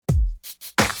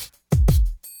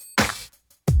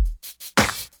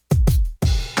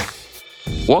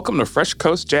Welcome to Fresh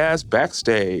Coast Jazz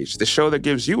Backstage, the show that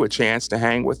gives you a chance to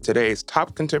hang with today's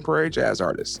top contemporary jazz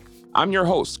artists. I'm your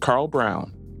host, Carl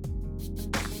Brown.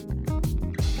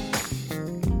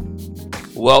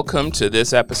 Welcome to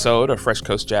this episode of Fresh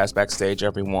Coast Jazz Backstage,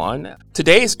 everyone.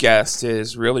 Today's guest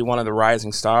is really one of the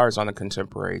rising stars on the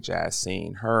contemporary jazz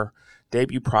scene. Her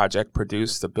debut project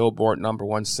produced the Billboard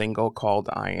 #1 single called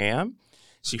I Am.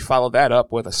 She followed that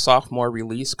up with a sophomore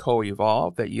release,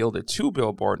 Co-Evolve, that yielded 2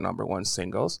 Billboard #1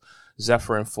 singles,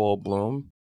 Zephyr and Full Bloom.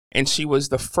 And she was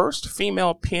the first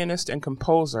female pianist and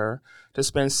composer to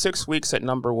spend 6 weeks at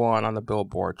 #1 on the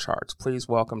Billboard charts. Please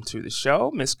welcome to the show,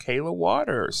 Miss Kayla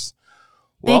Waters.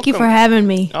 Thank you for having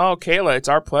me. Oh, Kayla, it's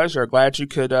our pleasure. Glad you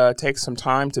could take some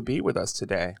time to be with us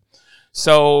today.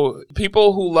 So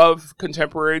people who love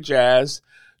contemporary jazz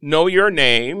know your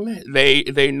name.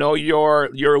 They know your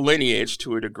lineage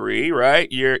to a degree, right?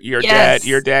 Your Yes.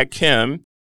 dad Kim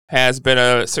has been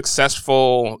a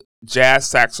successful jazz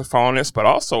saxophonist, but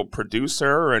also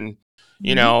producer, and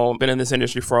been in this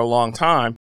industry for a long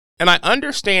time. And I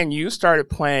understand you started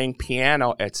playing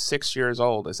piano at 6 years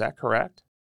old. Is that correct?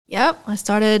 Yep. I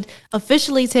started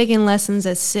officially taking lessons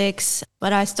at 6,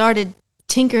 but I started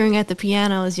tinkering at the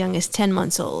piano as young as 10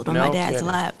 months old on No my dad's kidding.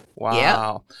 lap.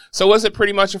 Wow. So was it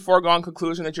pretty much a foregone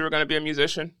conclusion that you were going to be a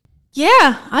musician?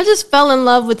 Yeah, I just fell in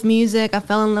love with music. I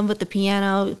fell in love with the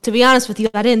piano. To be honest with you,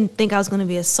 I didn't think I was going to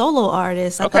be a solo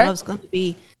artist. I Okay. thought I was going to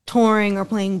be touring or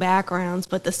playing backgrounds,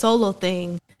 but the solo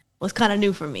thing was kind of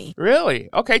new for me. Really?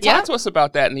 Okay, talk Yeah. to us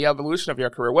about that and the evolution of your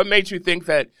career. What made you think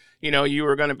that, you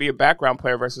were going to be a background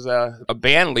player versus a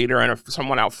band leader and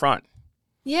someone out front?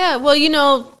 Yeah,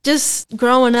 well, just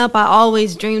growing up, I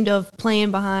always dreamed of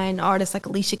playing behind artists like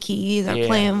Alicia Keys or Yeah.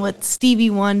 playing with Stevie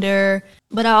Wonder.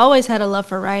 But I always had a love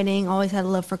for writing, always had a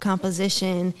love for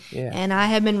composition. Yeah. And I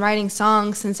had been writing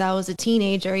songs since I was a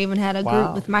teenager. I even had a Wow.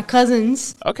 group with my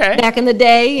cousins Okay. back in the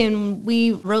day, and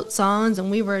we wrote songs, and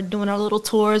we were doing our little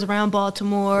tours around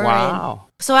Baltimore. Wow.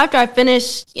 So after I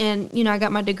finished, and I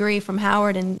got my degree from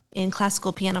Howard in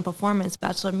classical piano performance,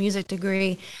 bachelor of music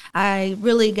degree, I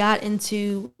really got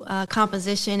into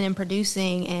composition and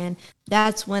producing, and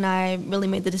that's when I really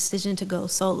made the decision to go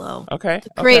solo, Okay. to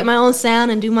create Okay. my own sound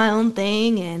and do my own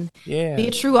thing and Yeah. be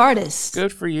a true artist.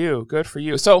 Good for you. Good for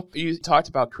you. So you talked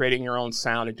about creating your own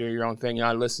sound and doing your own thing.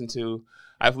 I've listened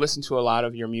to a lot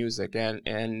of your music,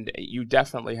 and you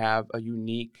definitely have a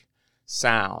unique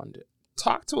sound.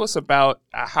 Talk to us about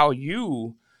how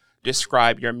you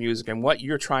describe your music and what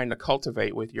you're trying to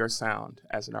cultivate with your sound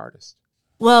as an artist.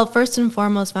 Well, first and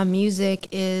foremost, my music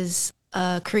is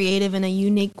creative in a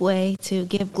unique way to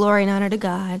give glory and honor to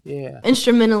God. Yeah.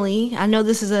 Instrumentally, I know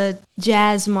this is a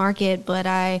jazz market, but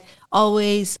I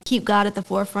always keep God at the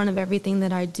forefront of everything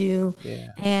that I do. Yeah.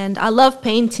 And I love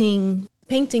painting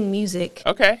music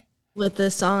Okay. with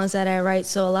the songs that I write.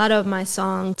 So a lot of my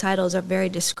song titles are very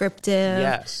descriptive.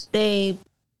 Yes. They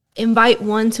invite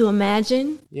one to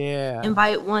imagine, Yeah.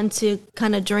 invite one to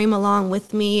kind of dream along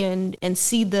with me and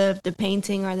see the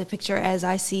painting or the picture as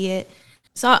I see it.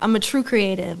 So I'm a true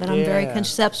creative, and I'm very Yeah.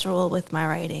 conceptual with my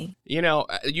writing.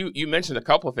 You mentioned a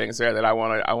couple of things there that I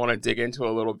want to dig into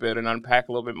a little bit and unpack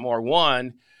a little bit more.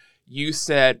 One, you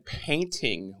said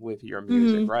painting with your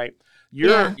music, right?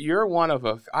 You're one of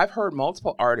I've heard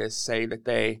multiple artists say that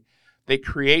they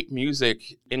create music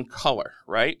in color,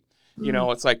 right?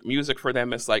 It's like music for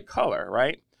them is like color,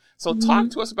 right? So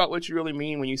talk to us about what you really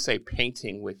mean when you say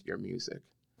painting with your music.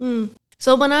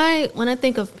 So when I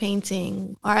think of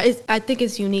painting, I think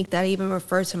it's unique that I even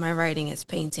refer to my writing as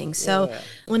painting. So Yeah.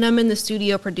 when I'm in the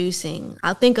studio producing,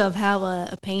 I'll think of how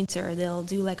a painter, they'll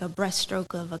do like a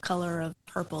brushstroke of a color of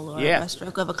purple or Yeah. a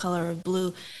brushstroke of a color of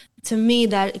blue. To me,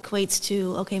 that equates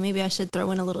to, okay, maybe I should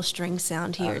throw in a little string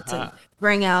sound here to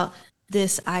bring out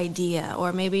this idea,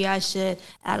 or maybe I should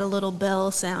add a little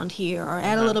bell sound here, or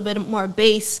add a little bit more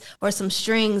bass or some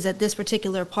strings at this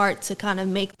particular part to kind of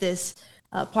make this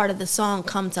part of the song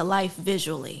come to life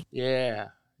visually.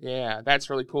 Yeah, that's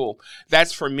really cool.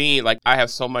 That's for me, like I have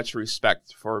so much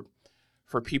respect for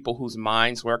people whose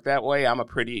minds work that way. I'm a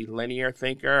pretty linear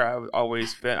thinker.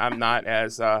 I'm not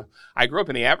as, I grew up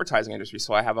in the advertising industry,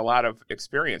 so I have a lot of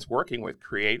experience working with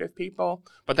creative people,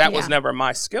 but that was Yeah. never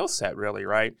my skill set really,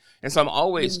 right? And so I'm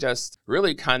always just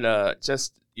really kind of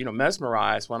just,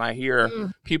 mesmerized when I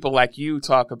hear people like you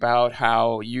talk about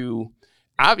how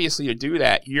obviously to do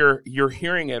that, you're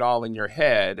hearing it all in your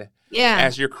head Yeah.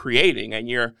 as you're creating, and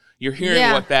you're hearing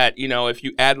Yeah. what that, if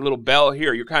you add a little bell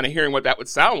here, you're kind of hearing what that would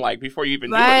sound like before you even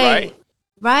do it, Right. right?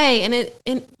 Right.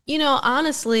 And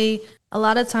honestly, a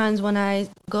lot of times when I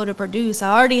go to produce,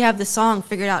 I already have the song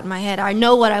figured out in my head. I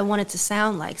know what I want it to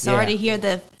sound like. So I Yeah. already hear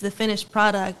the finished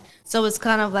product So it's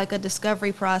kind of like a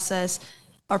discovery process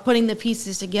or putting the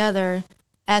pieces together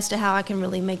as to how I can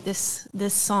really make this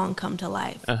song come to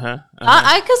life.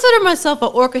 I consider myself an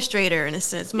orchestrator in a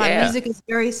sense. My music is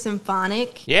very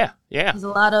symphonic. Yeah. There's a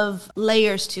lot of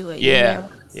layers to it.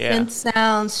 Synth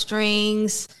sounds,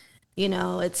 strings.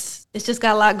 It's just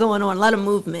got a lot going on, a lot of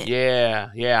movement.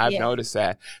 I've noticed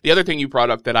that. The other thing you brought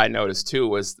up that I noticed too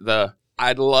was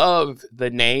I love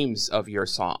the names of your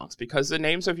songs, because the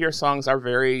names of your songs are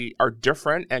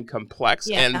different and complex,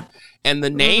 and the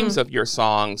names of your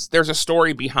songs, there's a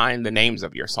story behind the names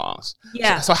of your songs.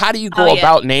 So how do you go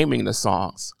about naming the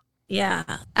songs? Yeah,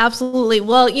 absolutely.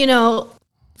 Well,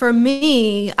 for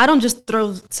me, I don't just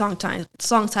throw song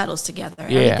titles together.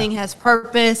 Everything has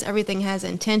purpose. Everything has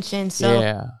intention.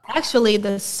 So actually,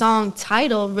 the song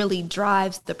title really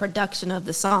drives the production of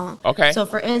the song. Okay. So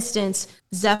for instance,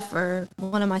 Zephyr,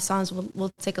 one of my songs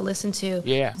we'll take a listen to.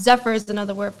 Yeah. Zephyr is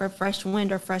another word for fresh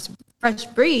wind or fresh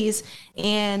breeze.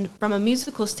 And from a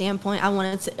musical standpoint, I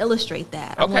wanted to illustrate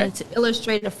that. I wanted to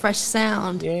illustrate a fresh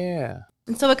sound. Yeah.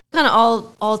 And so it kind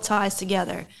of all ties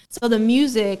together. So the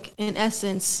music, in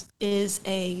essence, is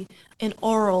an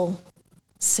oral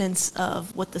sense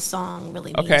of what the song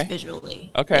really means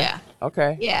visually. Okay. Yeah.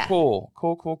 Okay. Yeah. Cool.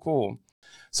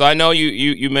 So I know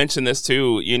you mentioned this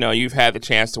too. You've had the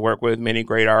chance to work with many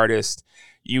great artists.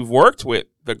 You've worked with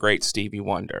the great Stevie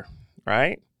Wonder,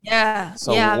 right? Yeah.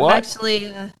 So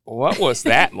what was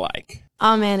that like?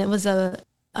 Oh man, it was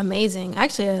amazing.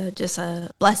 Actually, just a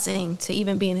blessing to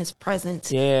even be in his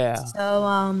presence. Yeah.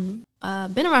 So,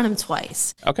 been around him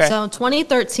twice. Okay. So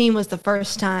 2013 was the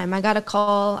first time I got a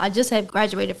call. I just had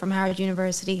graduated from Howard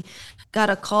University. Got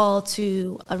a call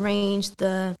to arrange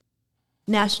the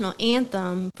national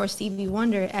anthem for Stevie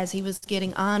Wonder as he was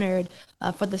getting honored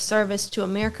for the Service to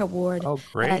America Award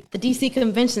at the DC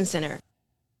Convention Center.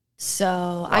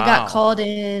 So I got called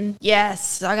in.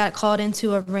 Yes, I got called in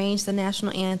to arrange the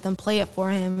national anthem, play it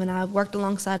for him, and I worked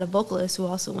alongside a vocalist who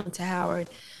also went to Howard.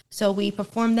 So we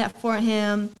performed that for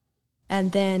him,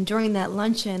 and then during that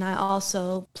luncheon, I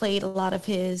also played a lot of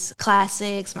his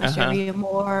classics, My Chevy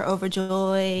Moore,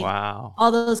 Overjoyed,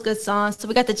 all those good songs. So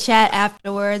we got to chat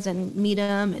afterwards and meet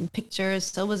him and pictures.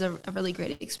 So it was a really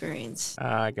great experience.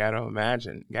 I gotta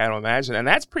imagine, and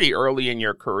that's pretty early in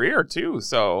your career too.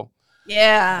 So.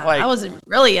 Yeah, I wasn't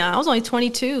really young. I was only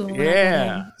 22.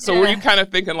 So were you kind of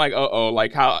thinking like,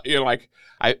 like how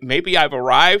maybe I've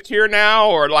arrived here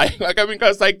now, or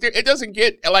because it doesn't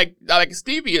get like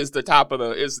Stevie is the top of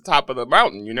the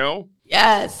mountain,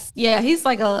 Yes, yeah, he's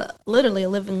like literally a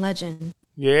living legend.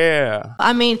 Yeah.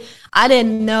 I mean, I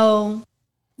didn't know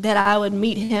that I would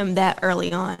meet him that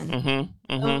early on.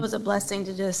 It was a blessing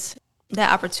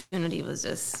that opportunity was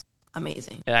just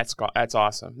amazing. That's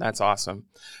awesome. That's awesome.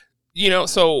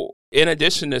 So in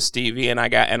addition to Stevie and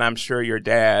I'm sure your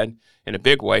dad in a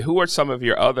big way, who are some of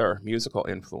your other musical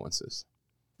influences?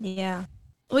 Yeah.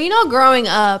 Well, growing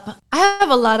up, I have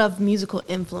a lot of musical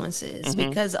influences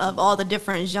because of all the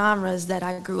different genres that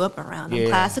I grew up around. I'm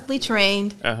classically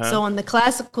trained. So in the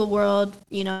classical world,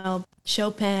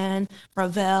 Chopin,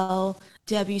 Ravel,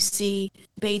 Debussy,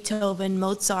 Beethoven,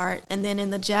 Mozart. And then in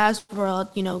the jazz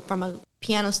world, from a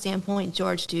piano standpoint,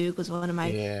 George Duke was one of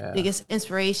my biggest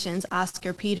inspirations.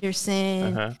 Oscar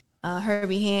Peterson,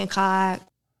 Herbie Hancock,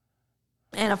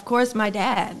 and of course my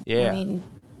dad. I mean,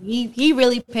 he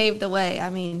really paved the way. I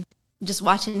mean, just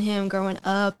watching him growing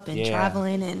up and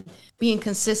traveling and being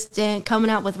consistent,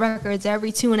 coming out with records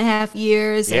every 2.5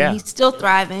 years, and he's still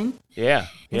thriving. He's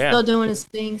still doing his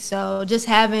thing. So just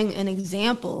having an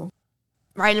example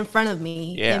right in front of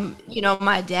me, and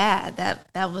my dad,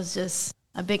 that was just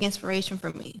a big inspiration for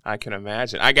me. I can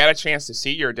imagine. I got a chance to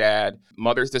see your dad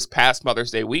this past Mother's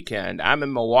Day weekend. I'm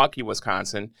in Milwaukee,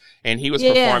 Wisconsin, and he was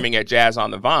performing at Jazz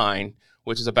on the Vine,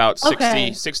 which is about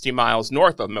 60 miles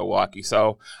north of Milwaukee.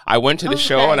 So I went to the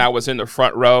show and I was in the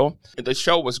front row. The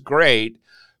show was great,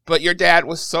 but your dad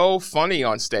was so funny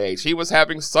on stage. He was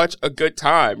having such a good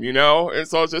time, And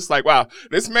so it's just like, wow,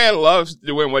 this man loves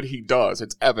doing what he does.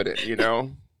 It's evident,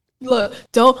 Look,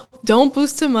 don't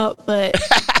boost him up, but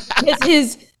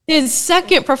his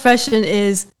second profession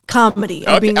is comedy.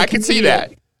 Okay, I can see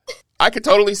that. I could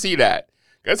totally see that.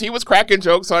 Because he was cracking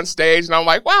jokes on stage, and I'm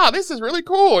like, wow, this is really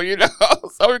cool,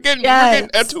 So we're getting a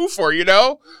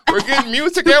twofer, We're getting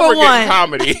music and we're getting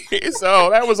comedy. So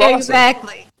that was awesome.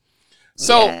 Exactly.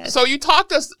 So you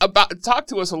talked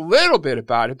to us a little bit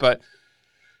about it, but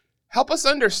Help us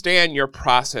understand your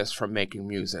process for making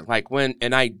music. Like when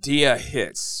an idea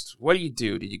hits, what do you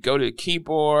do? Do you go to the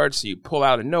keyboard? So you pull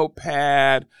out a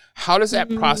notepad? How does that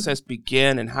process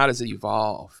begin and how does it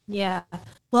evolve? Yeah.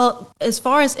 Well, as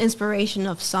far as inspiration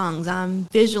of songs, I'm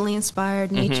visually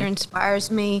inspired. Nature inspires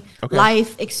me. Okay.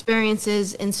 Life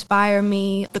experiences inspire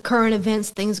me. The current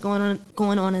events, things going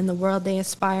on in the world, they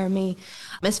inspire me.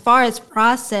 As far as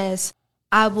process,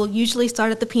 I will usually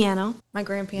start at the piano, my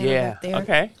grand piano Yeah. back there.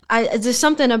 Okay. There's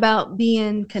something about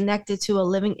being connected to a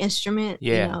living instrument.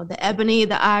 Yeah. You know, the ebony,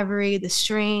 the ivory, the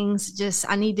strings. Just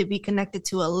I need to be connected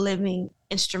to a living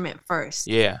instrument first.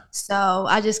 Yeah. So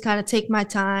I just kind of take my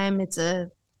time. It's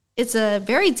a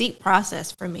very deep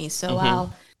process for me. So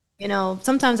I'll,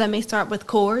 sometimes I may start with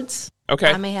chords.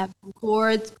 Okay. I may have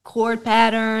chord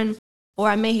pattern, or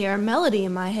I may hear a melody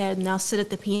in my head and I'll sit at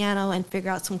the piano and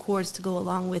figure out some chords to go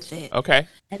along with it. Okay.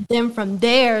 And then from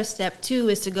there, step 2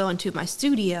 is to go into my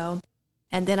studio.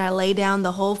 And then I lay down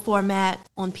the whole format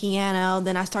on piano.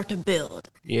 Then I start to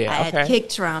build. Yeah. I Okay. add kick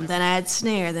drum, then I add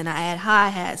snare, then I add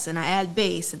hi-hats, and I add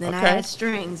bass, and then I Okay. add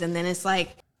strings. And then it's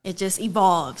like, it just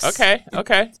evolves. Okay.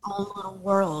 Okay. Its own little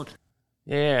world.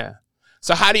 Yeah.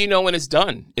 So how do you know when it's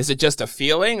done? Is it just a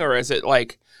feeling, or is it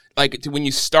like when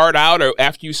you start out, or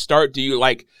after you start, do you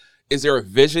like, is there a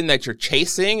vision that you're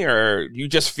chasing, or you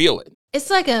just feel it? It's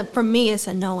like for me, it's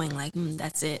a knowing, like,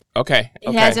 that's it. Okay.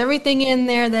 It has everything in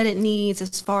there that it needs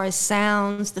as far as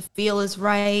sounds, the feel is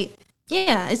right.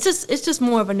 Yeah, it's just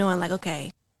more of a knowing, like,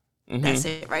 okay, that's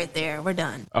it right there. We're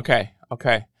done. Okay.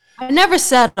 Okay. I never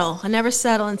settle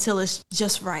until it's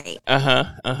just right.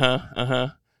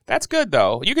 That's good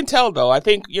though. You can tell though. I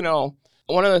think,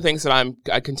 one of the things that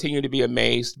I continue to be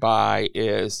amazed by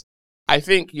is I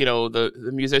think, the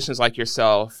musicians like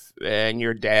yourself and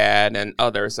your dad and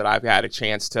others that I've had a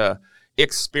chance to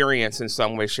experience in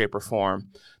some way, shape, or form,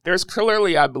 there's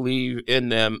clearly, I believe, in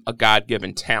them a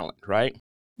God-given talent, right?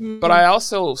 But I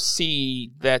also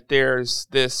see that there's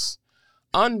this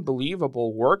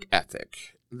unbelievable work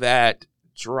ethic that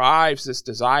drives this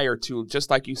desire to, just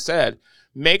like you said,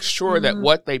 make sure that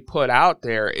what they put out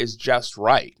there is just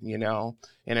right,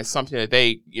 and it's something that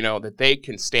they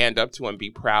can stand up to and be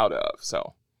proud of.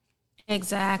 So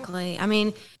Exactly. I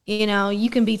mean, you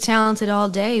can be talented all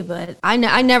day, but I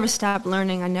never stop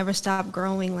learning. I never stop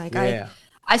growing. Like yeah,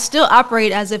 I still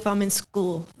operate as if I'm in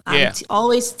school. Yeah. I'm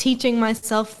always teaching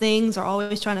myself things, or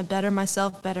always trying to better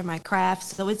myself, better my craft.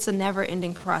 So it's a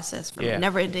never-ending process for me,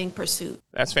 never-ending pursuit.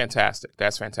 That's fantastic.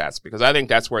 That's fantastic, because I think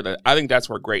that's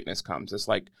where greatness comes. It's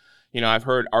like, I've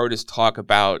heard artists talk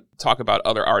about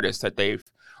other artists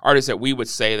that we would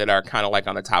say that are kind of like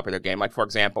on the top of their game. Like, for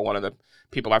example, one of the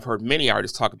people I've heard many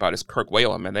artists talk about is Kirk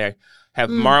Whalum, and they have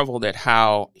marveled at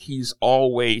how he's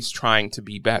always trying to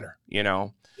be better,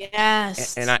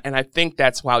 Yes. And I think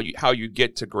that's how you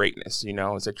get to greatness, is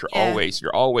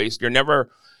that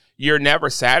you're never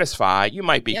satisfied. You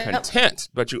might be content,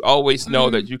 but you always know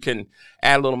that you can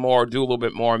add a little more, do a little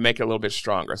bit more, and make it a little bit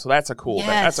stronger. So that's a cool thing.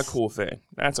 That's a cool thing.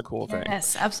 That's a cool thing.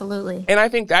 Yes, absolutely. And I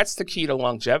think that's the key to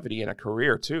longevity in a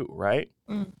career too, right?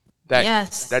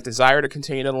 That desire to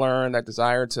continue to learn, that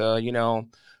desire to,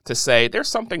 to say there's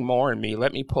something more in me.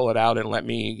 Let me pull it out and let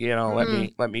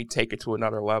me take it to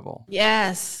another level.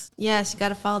 Yes. Yes, you got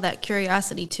to follow that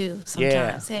curiosity too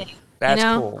sometimes. Yeah. Hey, That's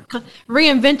cool.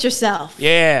 Reinvent yourself.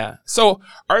 Yeah. So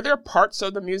are there parts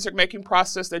of the music making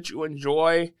process that you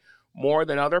enjoy more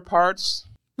than other parts?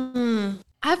 I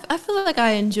feel like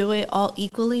I enjoy it all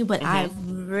equally, but I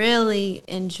really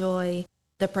enjoy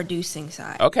the producing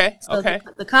side. Okay. So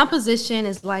the composition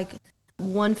is like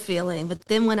one feeling, but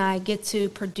then when I get to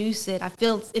produce it,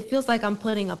 it feels like I'm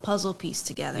putting a puzzle piece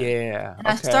together. Yeah. And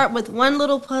I start with one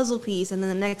little puzzle piece, and then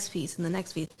the next piece, and the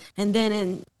next piece, and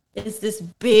then it's this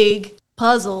big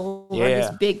puzzle or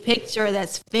this big picture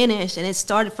that's finished, and it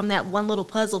started from that one little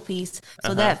puzzle piece.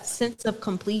 So that sense of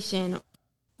completion,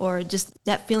 or just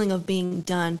that feeling of being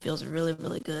done, feels really,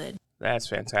 really good. That's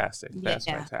fantastic. That's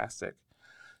Yeah. fantastic.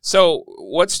 So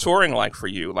what's touring like for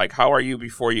you? Like, how are you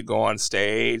before you go on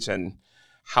stage, and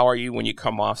how are you when you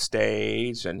come off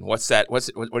stage, and what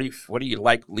do you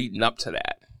like leading up to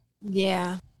that?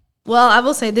 Yeah. Well, I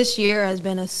will say this year has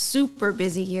been a super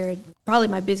busy year, probably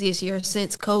my busiest year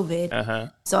since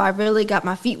COVID. So I really got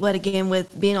my feet wet again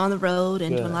with being on the road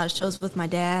and doing a lot of shows with my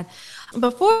dad.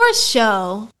 Before a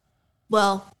show,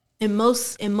 well, in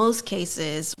most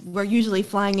cases, we're usually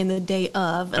flying in the day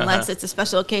of, unless it's a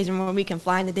special occasion where we can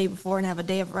fly in the day before and have a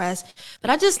day of rest.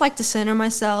 But I just like to center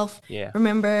myself. Yeah.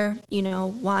 Remember,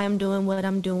 why I'm doing what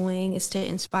I'm doing. It's to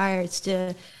inspire. It's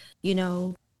to,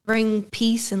 bring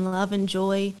peace and love and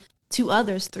joy to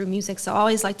others through music. So I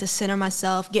always like to center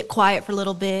myself, get quiet for a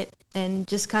little bit, and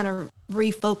just kind of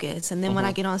refocus. And then when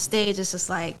I get on stage, it's just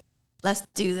like, let's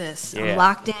do this. Yeah. I'm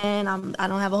locked in. I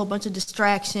don't have a whole bunch of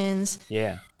distractions.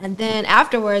 Yeah. And then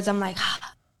afterwards, I'm like,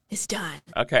 it's done.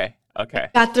 Okay.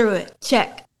 Got through it.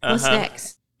 Check. What's Uh-huh.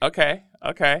 next? Okay.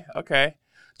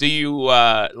 Do you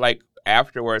like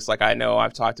afterwards? Like, I know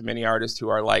I've talked to many artists who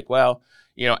are like, well,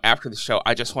 after the show,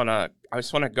 I just want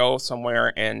to go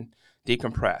somewhere and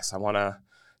decompress. I want to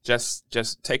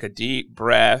just take a deep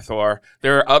breath. Or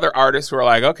there are other artists who are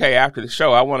like, okay, after the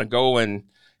show, I want to go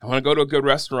to a good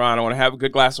restaurant. I want to have a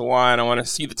good glass of wine. I want to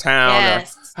see the town.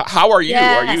 Yes. How are you?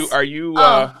 Yes. Are you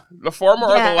the former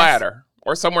or the Yes. latter,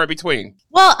 or somewhere in between?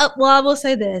 Well, I will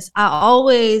say this. I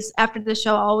always, after the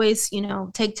show,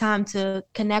 take time to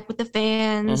connect with the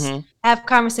fans, have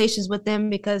conversations with them,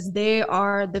 because they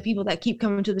are the people that keep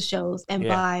coming to the shows and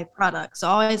buy products. So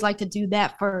I always like to do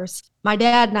that first. My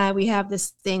dad and I, we have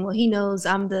this thing. Well, he knows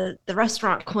I'm the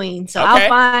restaurant queen. So Okay. I'll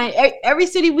find every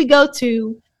city we go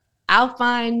to, I'll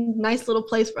find a nice little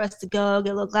place for us to go,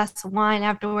 get a little glass of wine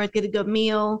afterwards, get a good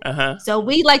meal. So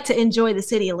we like to enjoy the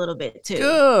city a little bit too.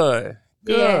 Good.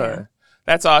 Yeah.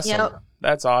 That's awesome. Yep.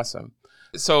 That's awesome.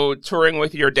 So touring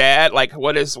with your dad, like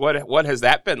what has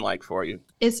that been like for you?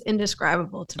 It's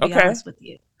indescribable, to be Okay. honest with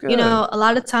you. Good. A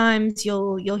lot of times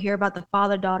you'll hear about the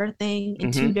father-daughter thing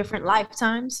in two different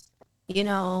lifetimes,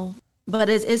 but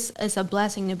it's a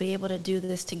blessing to be able to do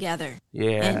this together.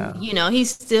 Yeah. And he's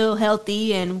still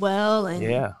healthy and well, and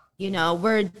Yeah.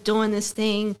 we're doing this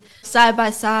thing side by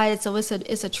side, so it's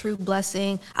a true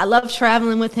blessing. I love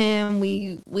traveling with him.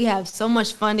 We have so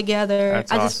much fun together.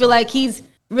 That's I just awesome. feel like he's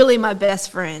really my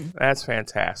best friend. That's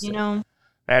fantastic. You know?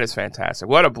 That is fantastic.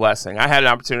 What a blessing. I had an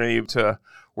opportunity to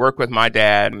work with my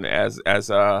dad as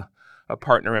a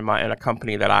partner in a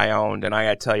company that I owned, and I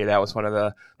got to tell you, that was one of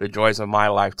the joys of my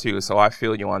life too. So I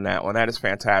feel you on that one. That is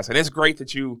fantastic. And it's great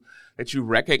that you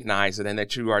recognize it, and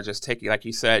that you are just taking, like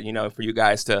you said, for you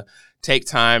guys to take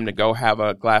time to go have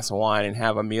a glass of wine and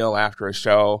have a meal after a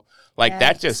show. Like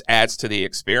that just adds to the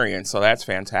experience. So that's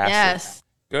fantastic. Yes.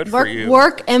 Good for you.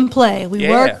 Work and play. We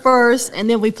Yeah. work first and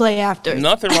then we play after.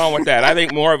 Nothing wrong with that. I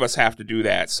think more of us have to do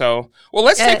that. So, well,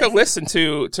 let's take a listen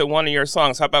to one of your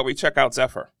songs. How about we check out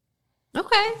Zephyr?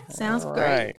 Okay. Sounds All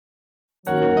great.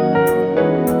 right.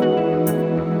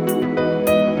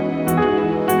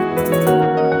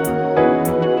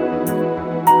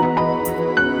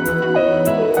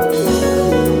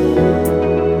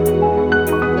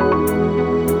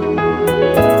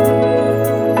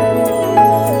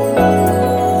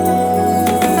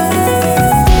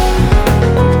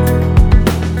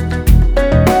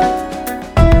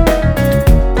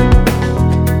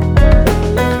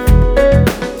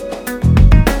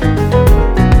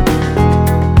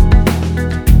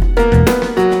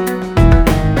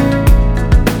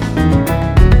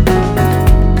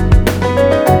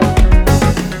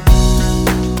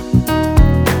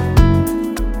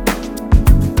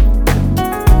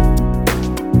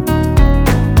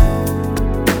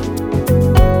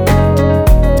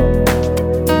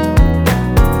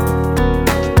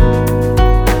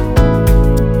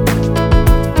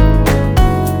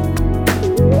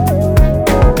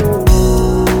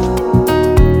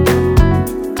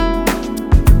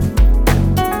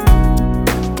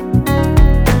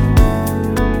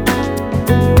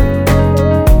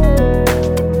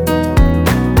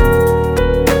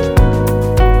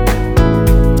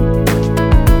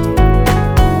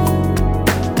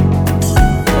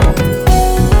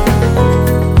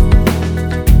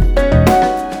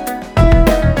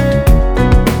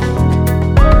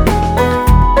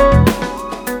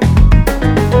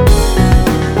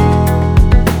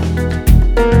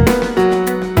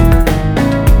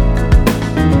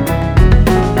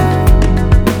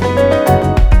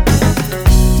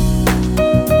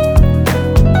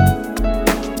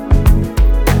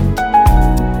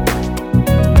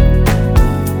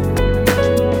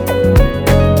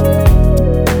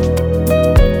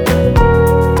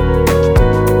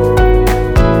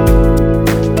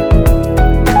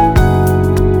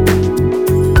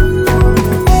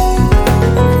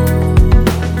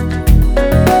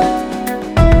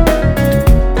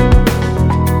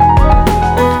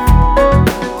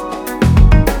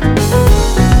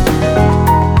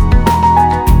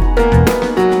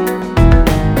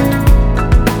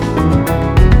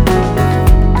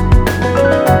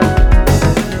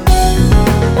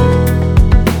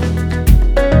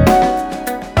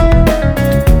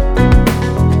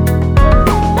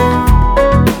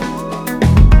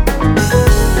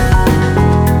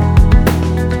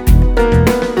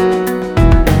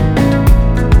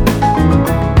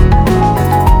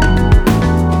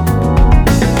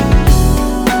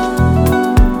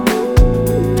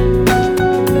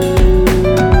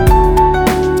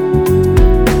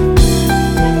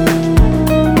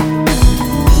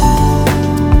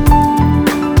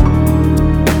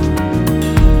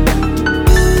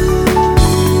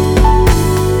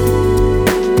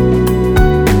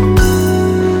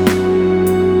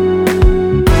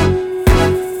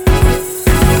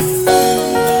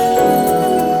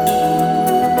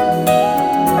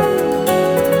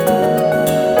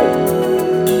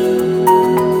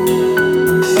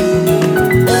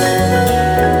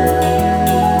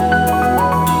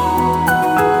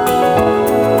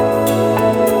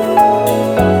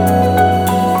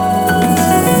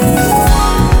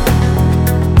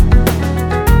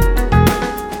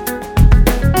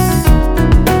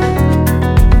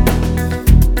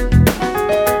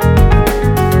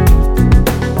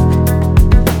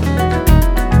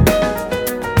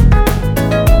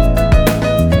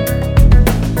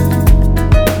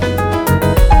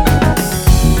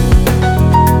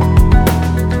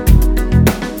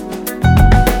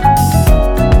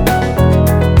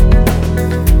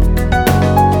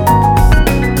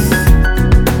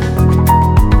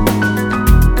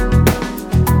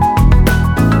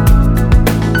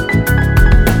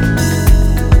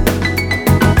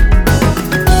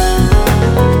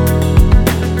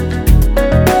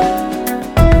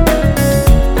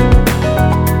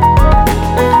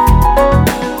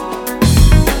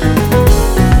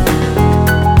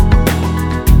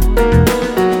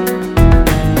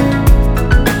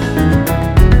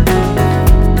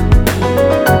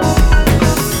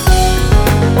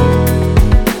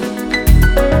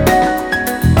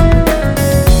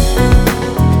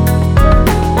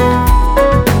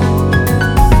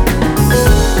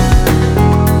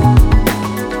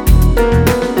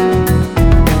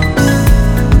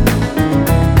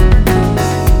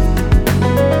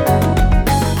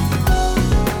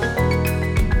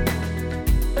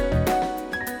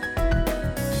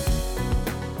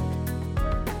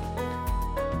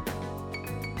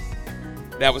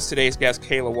 That was today's guest,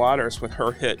 Kayla Waters, with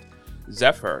her hit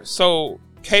Zephyr. So,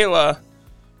 Kayla,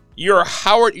 you're a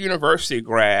Howard University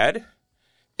grad,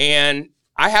 and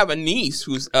I have a niece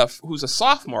who's a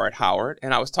sophomore at Howard,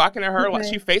 and I was talking to her. Okay.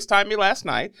 She FaceTimed me last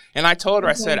night, and I told her,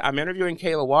 I Okay. said, I'm interviewing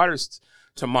Kayla Waters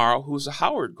tomorrow, who's a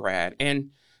Howard grad, and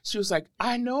she was like,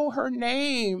 I know her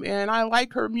name, and I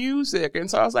like her music. And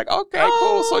so I was like, okay,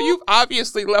 cool. So you've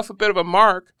obviously left a bit of a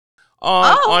mark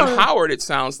on Howard, it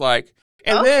sounds like.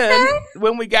 And then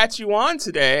when we got you on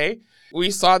today,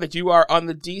 we saw that you are on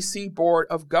the D.C. Board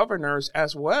of Governors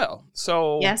as well.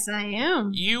 So Yes, I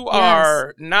am. you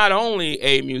are not only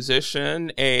a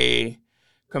musician, a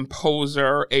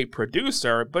composer, a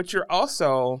producer, but you're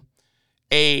also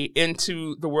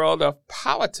into the world of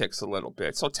politics a little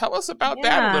bit. So tell us about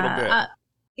that a little bit.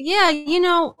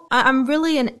 I'm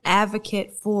really an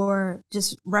advocate for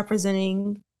just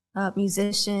representing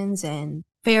musicians and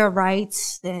fair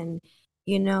rights and,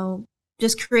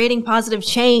 just creating positive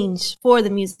change for the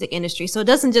music industry. So it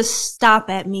doesn't just stop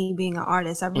at me being an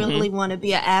artist. I really want to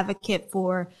be an advocate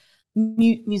for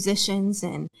musicians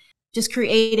and just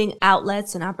creating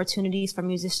outlets and opportunities for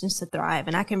musicians to thrive.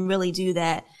 And I can really do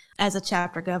that as a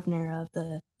chapter governor of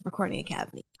the Recording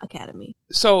Academy.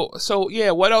 So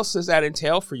yeah, what else does that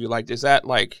entail for you? Like, does that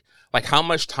like how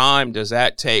much time does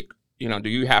that take? Do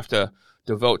you have to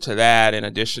devote to that in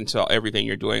addition to everything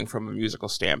you're doing from a musical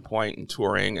standpoint and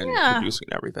touring and producing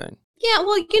and everything? Yeah,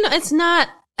 well, it's not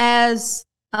as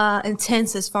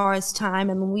intense as far as time.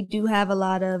 I mean, we do have a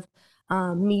lot of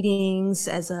meetings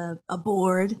as a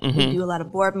board. We do a lot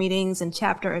of board meetings and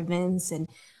chapter events and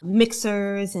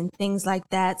mixers and things like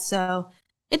that. So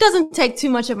it doesn't take too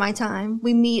much of my time.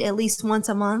 We meet at least once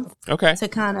a month to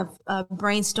kind of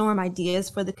brainstorm ideas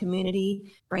for the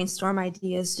community, brainstorm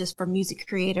ideas just for music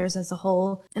creators as a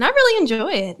whole. And I really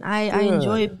enjoy it. I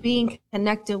enjoy being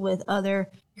connected with other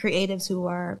creatives who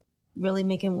are really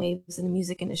making waves in the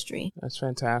music industry. That's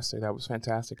fantastic. That was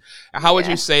fantastic. How would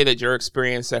you say that your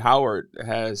experience at Howard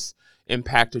has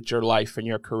impacted your life and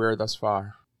your career thus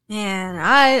far? Man,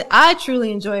 I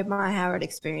truly enjoyed my Howard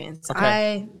experience.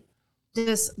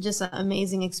 Just an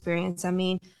amazing experience. I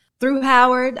mean, through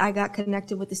Howard, I got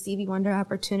connected with the Stevie Wonder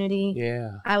opportunity.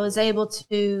 Yeah. I was able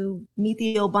to meet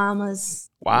the Obamas.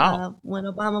 Wow. When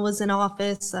Obama was in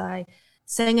office, I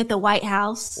sang at the White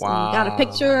House. Wow. And got a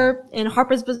picture in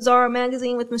Harper's Bazaar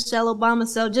magazine with Michelle Obama.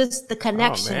 So just the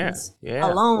connections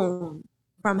alone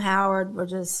from Howard were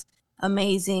just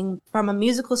amazing. From a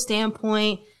musical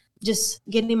standpoint, just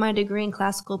getting my degree in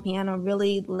classical piano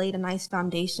really laid a nice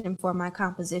foundation for my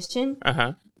composition.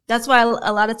 That's why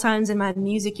a lot of times in my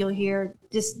music, you'll hear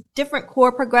just different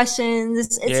chord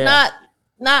progressions. It's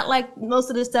not like most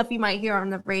of the stuff you might hear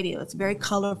on the radio. It's very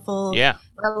colorful. Yeah.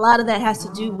 But a lot of that has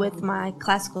to do with my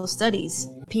classical studies,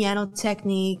 piano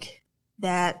technique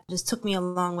that just took me a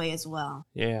long way as well.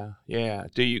 Yeah. Yeah.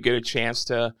 Do you get a chance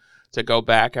to go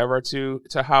back ever to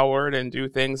Howard and do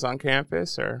things on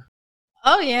campus or?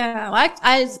 Oh, yeah. Well,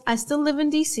 I still live in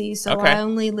D.C., so I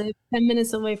only live 10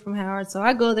 minutes away from Howard. So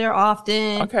I go there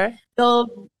often.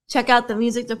 Go check out the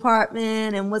music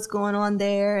department and what's going on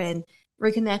there and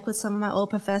reconnect with some of my old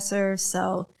professors.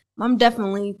 So I'm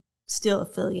definitely still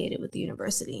affiliated with the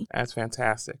university. That's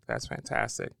fantastic. That's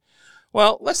fantastic.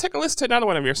 Well, let's take a listen to another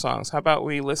one of your songs. How about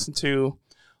we listen to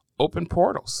Open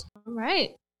Portals? All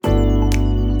right.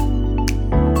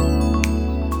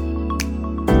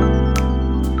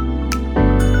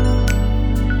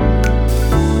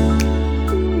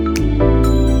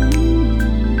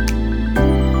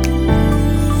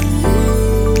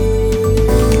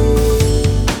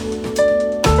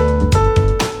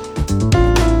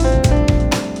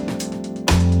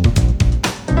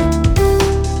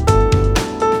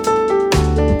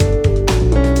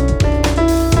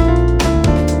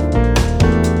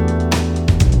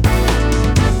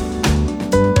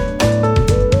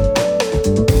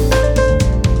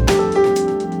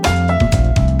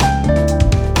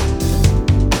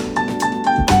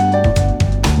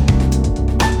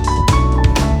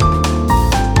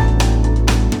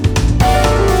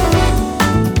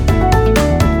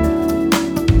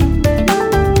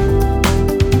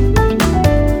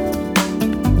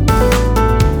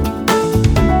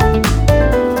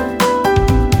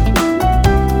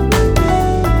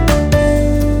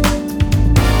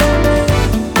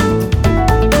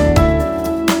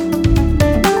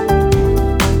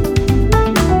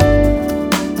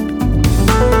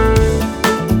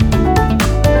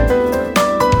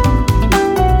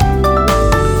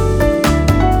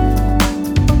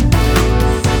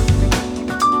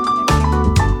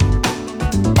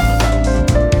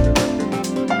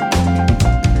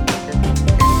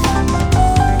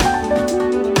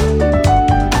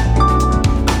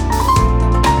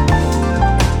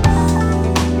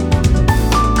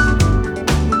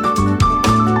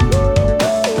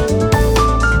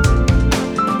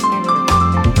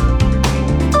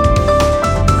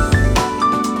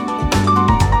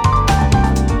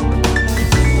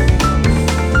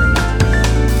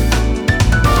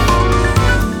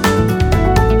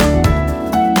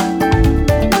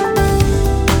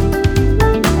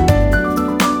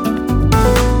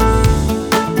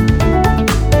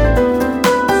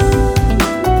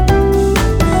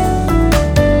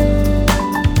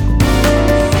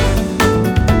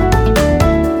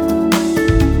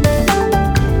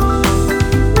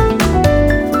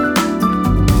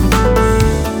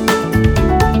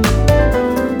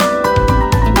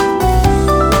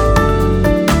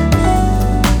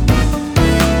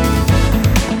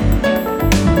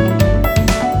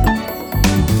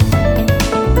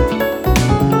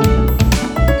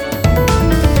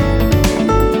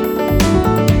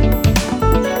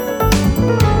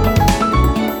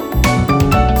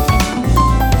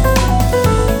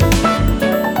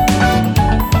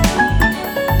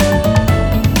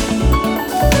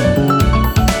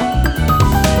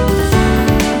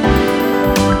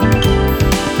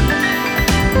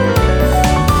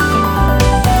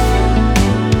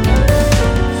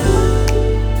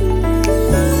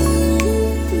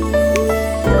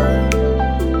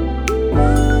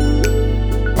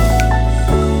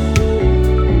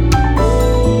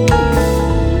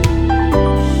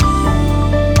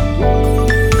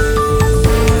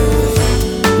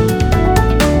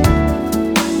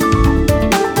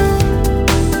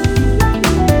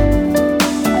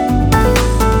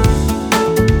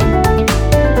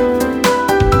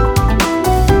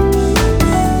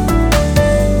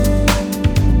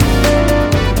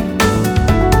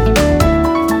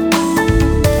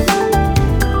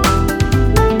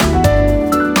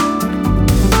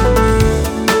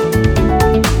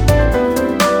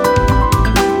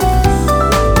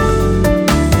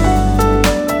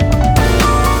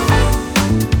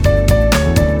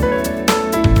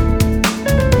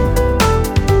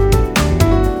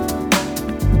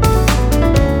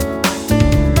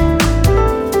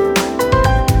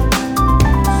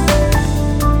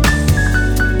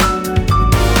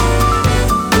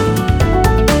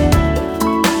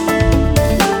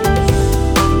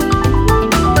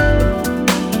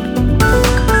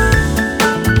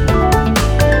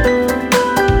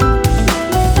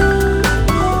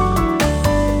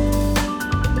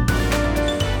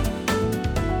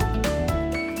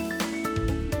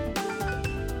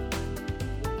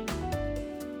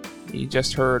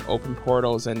 just heard Open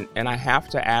Portals, and I have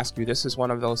to ask you, this is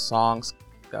one of those songs,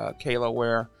 Kayla,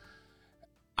 where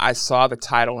I saw the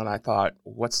title and I thought,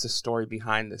 what's the story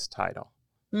behind this title?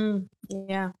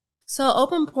 Yeah. So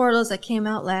Open Portals, that came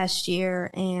out last year,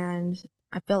 and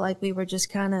I felt like we were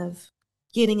just kind of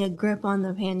getting a grip on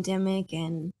the pandemic,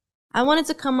 and I wanted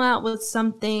to come out with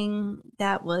something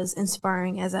that was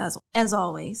inspiring as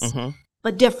always,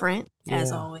 but different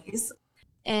as always.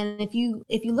 And if you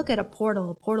look at a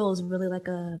portal is really like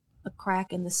a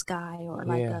crack in the sky, or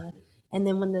like and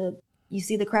then when you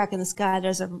see the crack in the sky,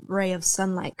 there's a ray of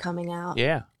sunlight coming out.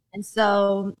 Yeah. And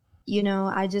so,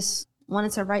 I just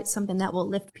wanted to write something that will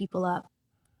lift people up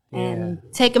and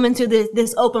take them into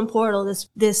this open portal,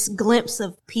 this glimpse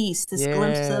of peace, this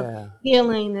glimpse of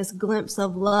healing, this glimpse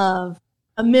of love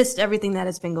amidst everything that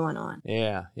has been going on.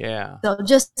 Yeah, yeah. So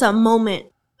just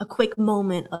a quick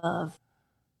moment of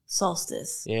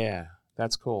solstice. Yeah,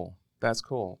 that's cool. That's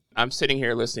cool. I'm sitting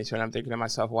here listening to it and I'm thinking to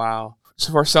myself, wow,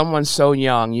 so for someone so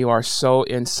young, you are so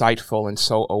insightful and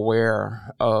so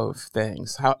aware of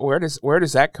things. Where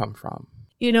does that come from?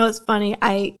 It's funny.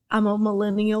 I'm a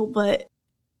millennial, but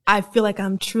I feel like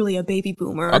I'm truly a baby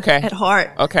boomer at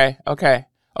heart. Okay.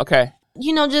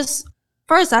 Just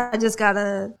first, I just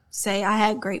gotta say I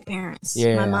had great parents.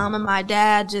 Yeah. My mom and my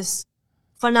dad, just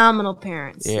phenomenal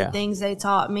parents. Yeah. The things they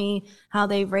taught me, how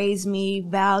they raised me,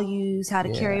 values, how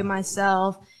to carry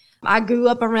myself. I grew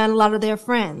up around a lot of their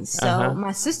friends. So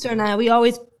my sister and I, we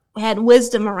always had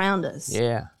wisdom around us.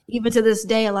 Yeah. Even to this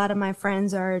day, a lot of my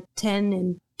friends are 10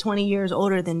 and 20 years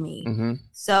older than me. Mm-hmm.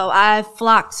 So I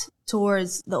flocked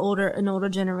towards an older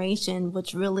generation,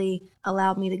 which really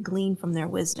allowed me to glean from their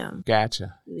wisdom.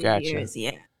 Gotcha. Years,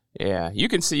 yeah. Yeah, you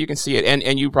can see it.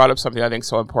 And you brought up something I think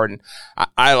so important.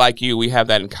 I like you, we have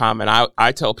that in common.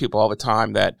 I tell people all the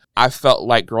time that I felt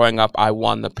like growing up, I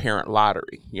won the parent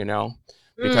lottery,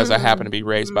 because I happen to be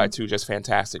raised by two just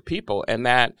fantastic people. And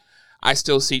that I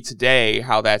still see today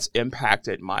how that's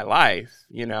impacted my life,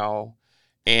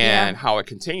 and how it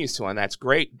continues to. And that's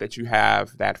great that you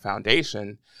have that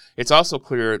foundation. It's also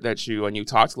clear that and you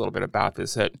talked a little bit about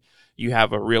this, that you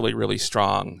have a really, really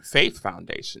strong faith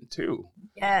foundation too.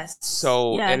 Yes.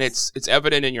 So, and it's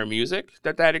evident in your music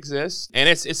that exists. And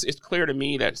it's clear to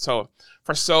me that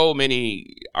for so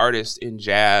many artists in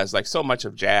jazz, like so much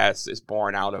of jazz is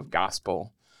born out of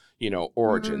gospel,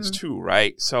 origins too,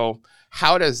 right? So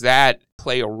how does that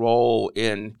play a role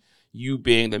in you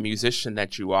being the musician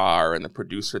that you are and the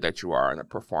producer that you are and the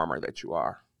performer that you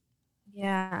are?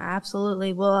 Yeah,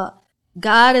 absolutely. Well,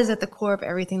 God is at the core of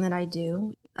everything that I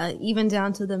do, even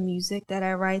down to the music that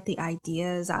I write, the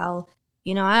ideas. I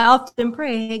often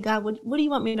pray, hey, God, what do you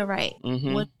want me to write?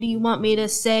 Mm-hmm. What do you want me to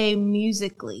say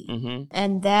musically? Mm-hmm.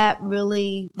 And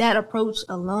that approach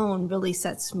alone really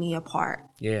sets me apart.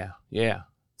 Yeah, yeah.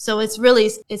 So it's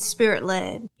spirit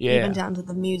led, even down to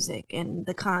the music and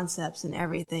the concepts and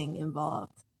everything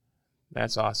involved.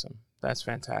 That's awesome. That's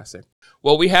fantastic.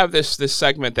 Well, we have this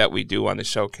segment that we do on the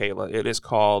show, Kayla. It is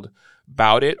called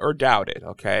Bout It or Doubt It.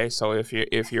 Okay, so if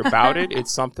you're about it,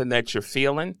 it's something that you're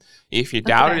feeling. If you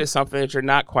doubt it, it's something that you're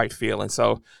not quite feeling.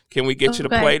 So can we get you to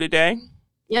play today?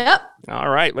 Yep. All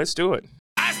right, let's do it.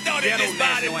 I started this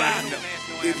body.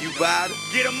 If you bout it,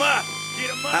 get 'em up.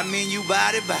 I mean you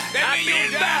body. That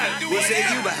mean you body. We say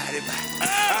you body.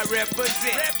 I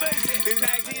represent. It's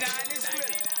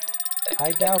 1993.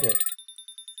 I doubt it.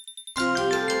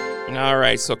 All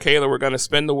right, so Kayla, we're going to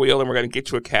spin the wheel and we're going to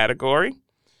get you a category.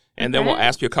 And then we'll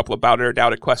ask you a couple of Bout It or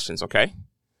Doubt It questions, okay?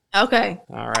 Okay.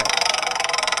 All right.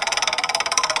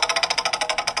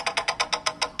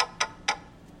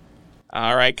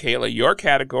 All right, Kayla, your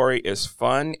category is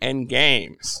fun and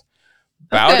games.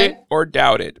 Bout it or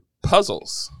doubt it?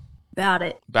 Puzzles. Bout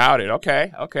it. Bout it,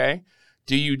 okay.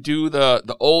 Do you do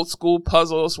the old school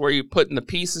puzzles where you're putting the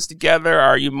pieces together?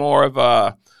 Are you more of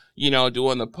a,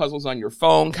 doing the puzzles on your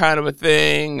phone kind of a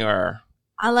thing, or?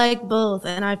 I like both,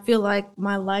 and I feel like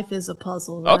my life is a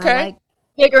puzzle. Okay. I like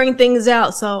figuring things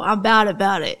out, so I'm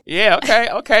about it. Yeah,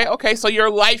 okay. So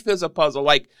your life is a puzzle.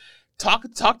 Like, talk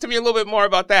to me a little bit more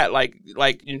about that. Like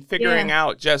in figuring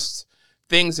out just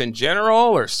things in general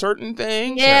or certain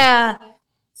things. Yeah.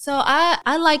 So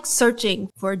I like searching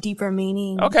for deeper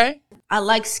meaning. Okay. I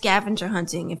like scavenger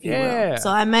hunting, if you will. So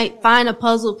I might find a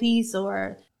puzzle piece,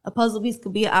 or a puzzle piece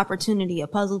could be an opportunity. A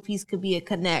puzzle piece could be a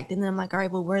connect. And then I'm like, all right,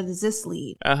 well, where does this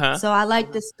lead? So I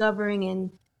like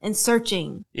discovering and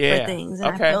searching for things.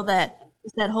 And I feel that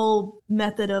that whole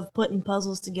method of putting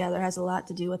puzzles together has a lot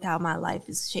to do with how my life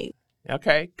is shaped.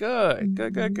 Okay, good.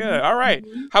 All right.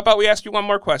 How about we ask you one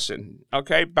more question?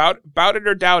 Okay, bout it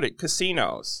or doubt it,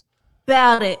 casinos.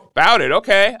 About it. About it.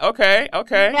 Okay.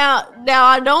 Now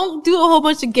I don't do a whole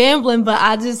bunch of gambling, but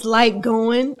I just like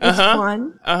going. It's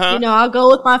fun. I'll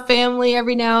go with my family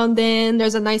every now and then.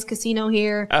 There's a nice casino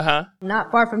here,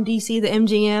 not far from DC, the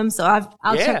MGM. So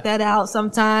I'll check that out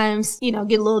sometimes. Get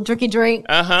a little drink.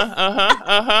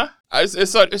 So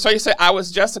you say, I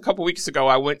was just a couple weeks ago.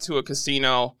 I went to a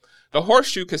casino, the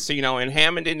Horseshoe Casino in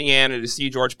Hammond, Indiana, to see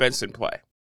George Benson play.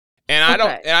 And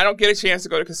I don't get a chance to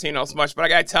go to casinos much, but I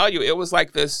gotta tell you, it was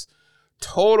like this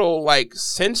total like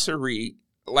sensory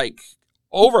like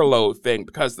overload thing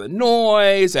because the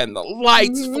noise and the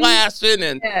lights flashing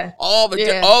and all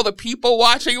the people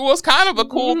watching. It was kind of a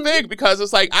cool thing because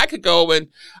it's like I could go and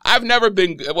I've never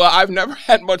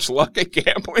had much luck at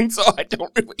gambling, so I don't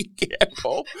really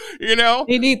gamble, Me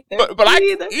neither. But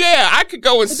I could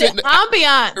go and sit in the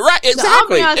ambiance. Right,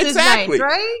 exactly. Is nice,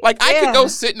 right? Like I could go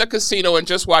sit in a casino and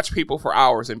just watch people for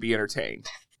hours and be entertained.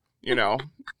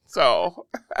 So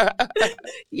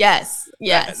yes.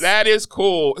 That is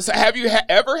cool. So have you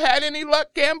ever had any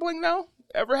luck gambling though?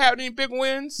 Ever had any big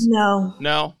wins? No.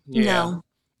 Yeah.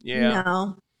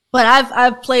 No. But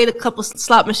I've played a couple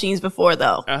slot machines before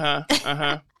though.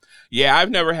 Yeah, I've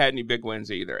never had any big wins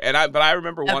either. But I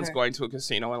remember once going to a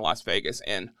casino in Las Vegas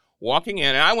and walking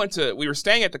in, and we were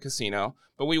staying at the casino,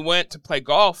 but we went to play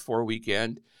golf for a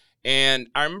weekend, and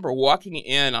I remember walking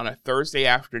in on a Thursday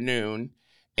afternoon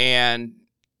and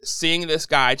seeing this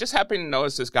guy, just happened to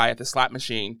notice this guy at the slot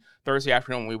machine Thursday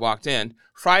afternoon when we walked in.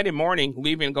 Friday morning,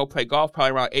 leaving to go play golf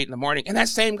probably around 8 a.m, and that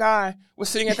same guy was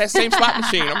sitting at that same slot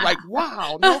machine. I'm like,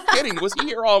 wow, no kidding. Was he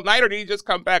here all night or did he just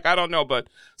come back? I don't know, but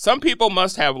some people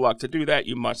must have luck. To do that,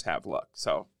 you must have luck.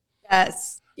 So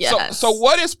yes. So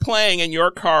what is playing in your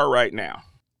car right now?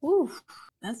 Ooh,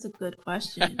 that's a good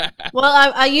question.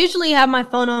 Well, I usually have my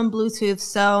phone on Bluetooth,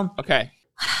 so okay.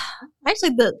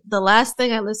 Actually, the last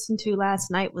thing I listened to last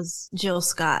night was Jill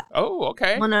Scott. Oh,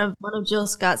 okay. One of Jill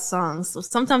Scott's songs. So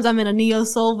sometimes I'm in a neo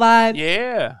soul vibe.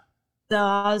 Yeah. So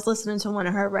I was listening to one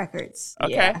of her records.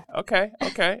 Okay. Yeah. Okay.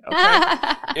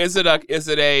 Is it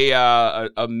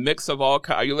a mix of all?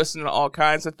 Are you listening to all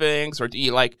kinds of things, or do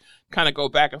you like kind of go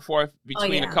back and forth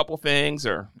between a couple things,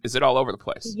 or is it all over the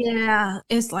place? Yeah,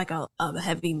 it's like a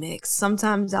heavy mix.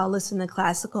 Sometimes I'll listen to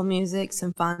classical music,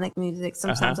 symphonic music.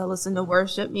 Sometimes I'll listen to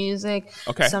worship music.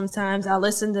 Okay. Sometimes I'll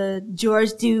listen to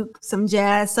George Duke, some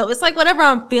jazz. So it's like whatever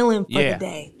I'm feeling for the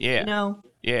day. Yeah.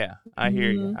 Yeah, I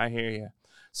hear you.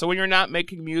 So when you're not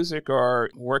making music or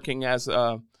working as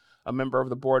a member of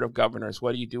the board of governors,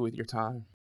 what do you do with your time?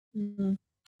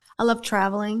 I love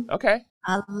traveling. Okay.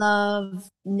 I love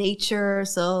nature,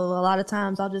 so a lot of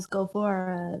times I'll just go for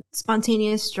a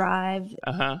spontaneous drive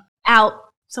out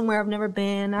somewhere I've never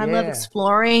been. I love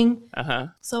exploring.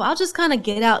 So I'll just kind of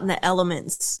get out in the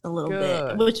elements a little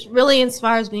bit, which really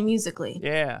inspires me musically.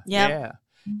 Yeah.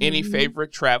 Any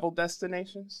favorite travel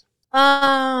destinations?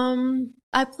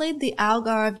 I played the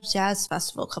Algarve Jazz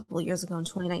Festival a couple of years ago in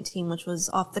 2019, which was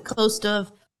off the coast of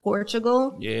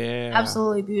Portugal. Yeah.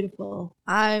 Absolutely beautiful.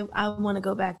 I want to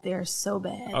go back there so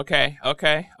bad. Okay.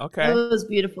 It was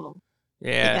beautiful.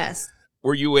 Yeah. Yes.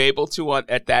 Were you able to,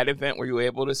 at that event, were you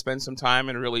able to spend some time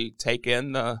and really take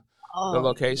in the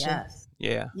location? Yes.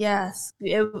 Yeah. Yes.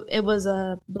 It was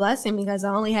a blessing because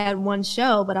I only had one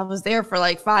show, but I was there for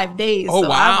like 5 days. Oh, so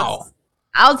wow.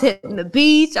 I was hitting the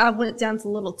beach. I went down to a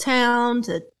little town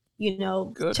to,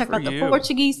 check out the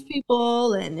Portuguese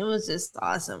people, and it was just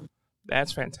awesome.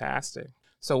 That's fantastic.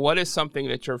 So what is something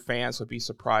that your fans would be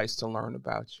surprised to learn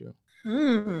about you?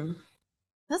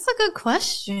 That's a good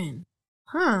question.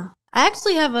 I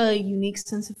actually have a unique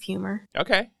sense of humor.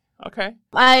 Okay.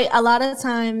 A lot of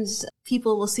times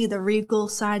people will see the regal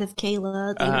side of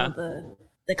Kayla,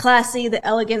 the classy, the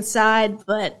elegant side,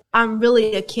 but I'm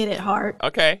really a kid at heart.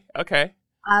 Okay.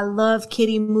 I love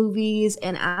kiddie movies,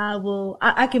 and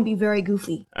I can be very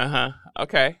goofy.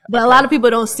 Okay. But a lot of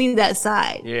people don't see that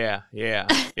side. Yeah.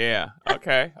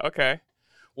 Okay.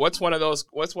 What's one of those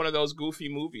goofy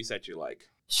movies that you like?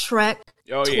 Shrek,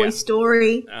 Toy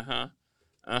Story,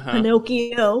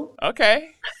 Pinocchio.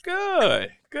 Okay. Good.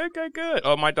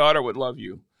 Oh, my daughter would love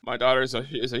you. My daughter is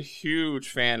a huge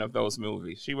fan of those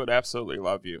movies. She would absolutely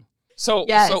love you. So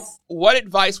what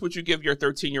advice would you give your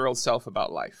 13-year-old self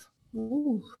about life?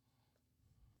 Ooh.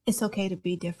 It's okay to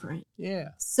be different.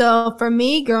 Yeah. So for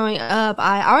me, growing up,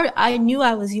 I knew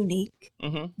I was unique,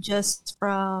 just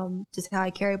from just how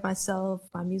I carried myself,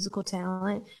 my musical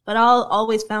talent. But I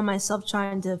always found myself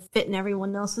trying to fit in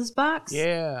everyone else's box.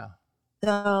 Yeah.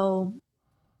 So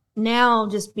now,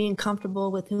 just being comfortable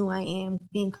with who I am,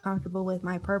 being comfortable with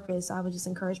my purpose, I would just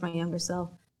encourage my younger self,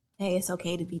 hey, it's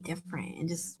okay to be different and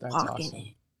just walk in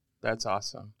it. That's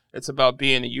awesome. It's about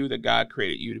being the you that God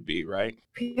created you to be, right?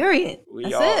 Period.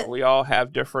 That's it. We all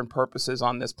have different purposes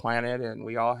on this planet, and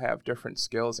we all have different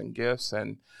skills and gifts.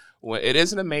 And it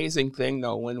is an amazing thing,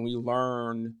 though, when we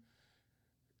learn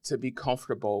to be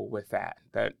comfortable with that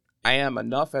I am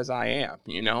enough as I am,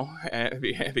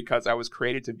 because I was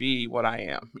created to be what I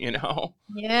am,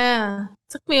 Yeah.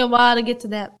 Took me a while to get to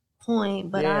that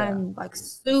point, but Yeah. I'm like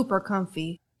super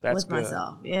comfy That's with good.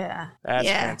 myself. Yeah. That's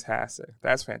Yeah. fantastic.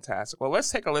 That's fantastic. Well, let's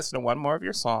take a listen to one more of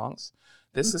your songs.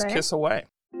 This is Okay. Kiss Away.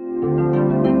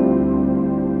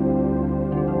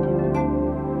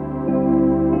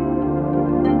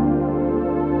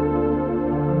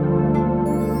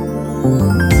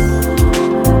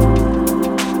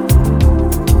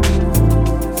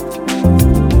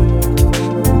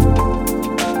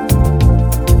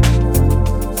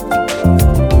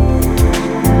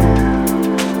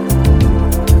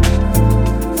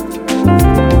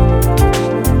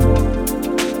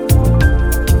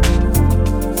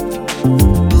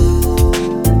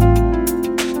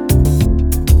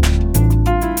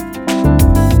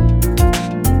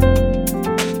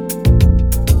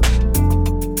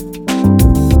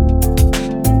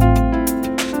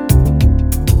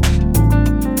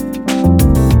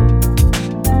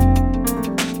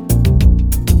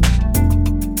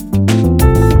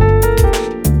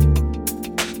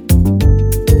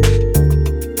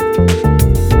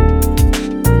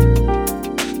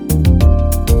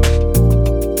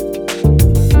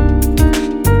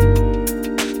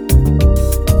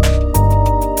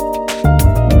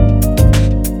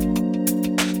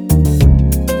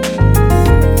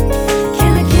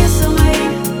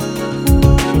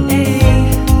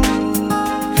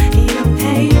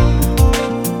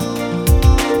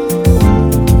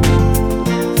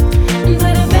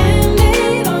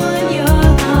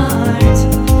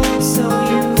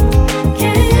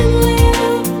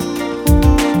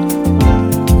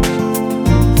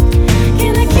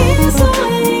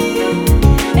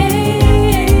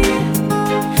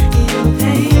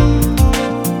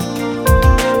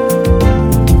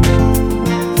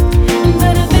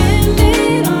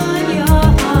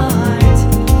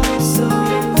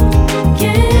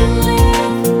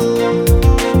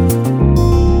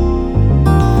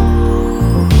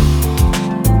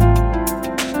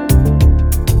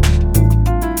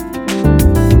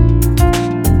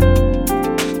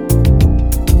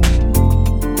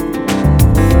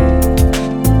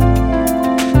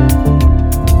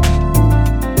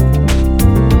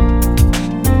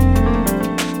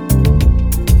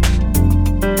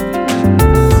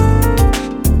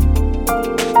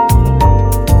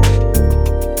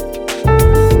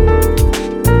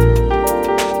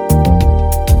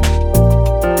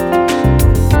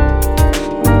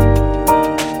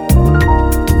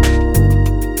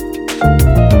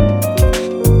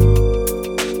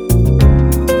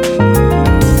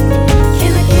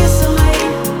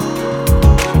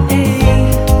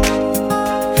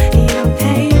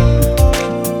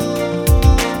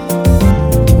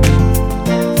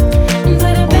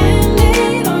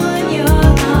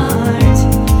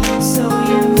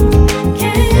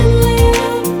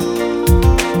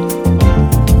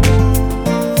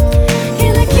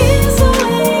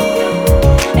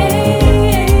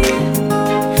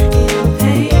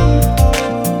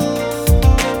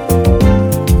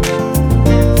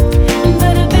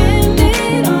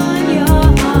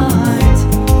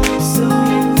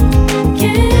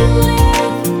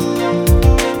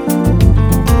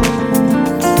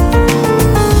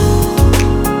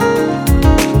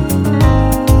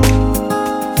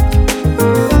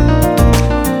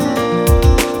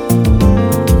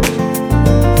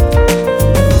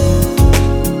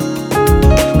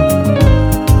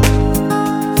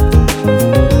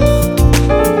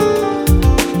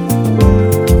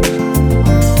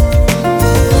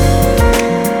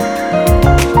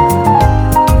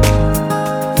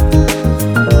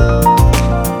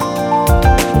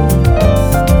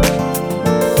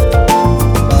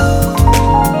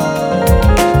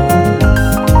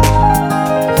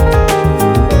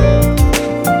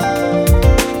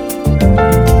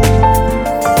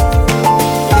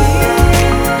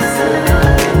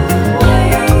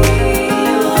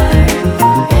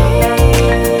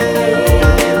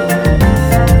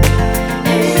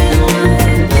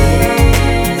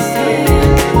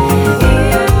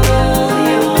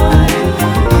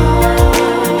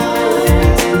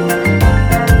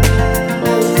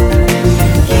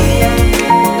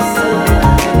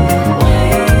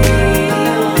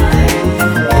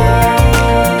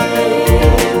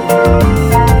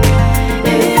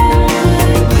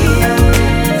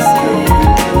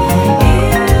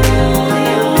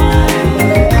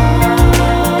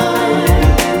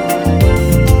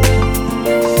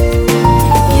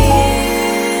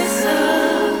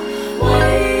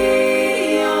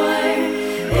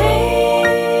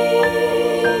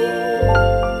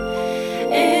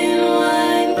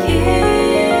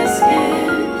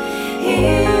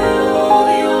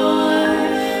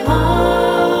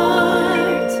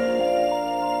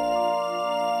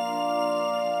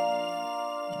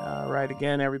 right,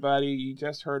 again, everybody, you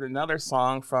just heard another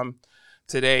song from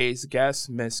today's guest,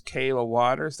 Miss Kayla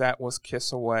Waters. That was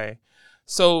Kiss Away.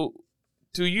 So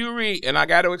do you and I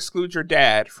got to exclude your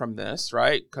dad from this,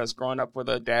 right? Because growing up with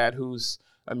a dad who's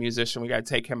a musician, we got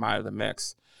to take him out of the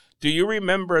mix. Do you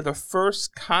remember the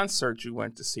first concert you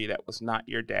went to see that was not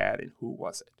your dad, and who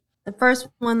was it? The first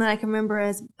one that I can remember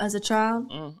as a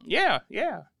child? Yeah.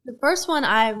 The first one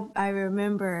I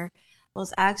remember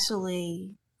was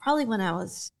actually probably when I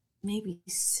was maybe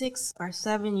 6 or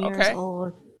 7 years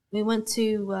old. We went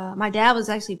to, my dad was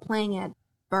actually playing at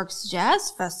Berks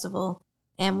Jazz Festival,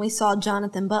 and we saw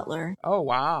Jonathan Butler. Oh,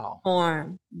 wow.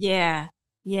 Perform. Yeah.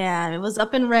 It was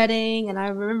up in Reading, and I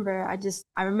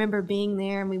remember being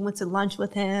there, and we went to lunch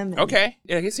with him. Okay.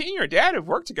 Yeah, he and your dad have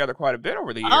worked together quite a bit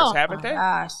over the years, haven't they? Oh, my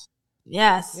gosh.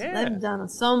 Yes. Yeah. They've done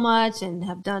so much and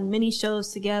have done many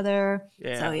shows together.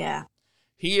 Yeah. So, yeah.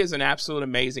 He is an absolute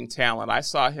amazing talent. I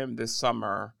saw him this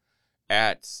summer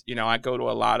at, I go to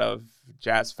a lot of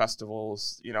jazz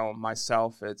festivals,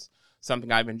 myself. It's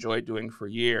something I've enjoyed doing for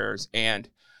years. And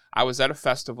I was at a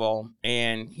festival,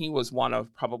 and he was one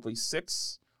of probably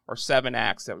 6 or 7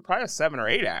 acts, probably 7 or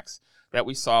 8 acts that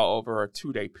we saw over a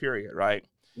 2-day period, right?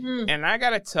 And I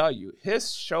got to tell you,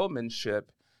 his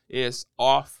showmanship is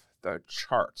off the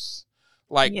charts.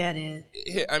 Like, yeah, it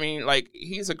is. I mean, like,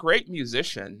 he's a great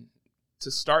musician to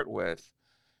start with,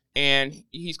 and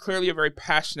he's clearly a very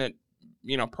passionate,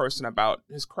 person about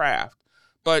his craft.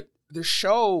 But the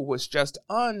show was just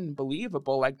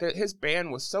unbelievable. Like, his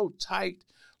band was so tight.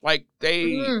 Like,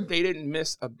 they didn't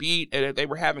miss a beat, and they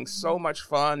were having so much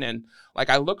fun. And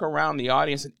like, I look around the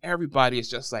audience, and everybody is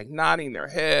just like nodding their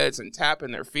heads and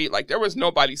tapping their feet. Like, there was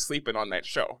nobody sleeping on that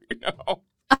show,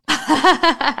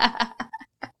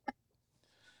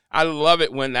 I love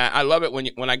it when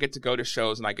I get to go to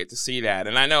shows and I get to see that.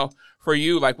 And I know for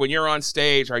you, like, when you're on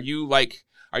stage, are you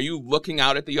looking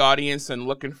out at the audience and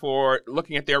looking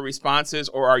at their responses,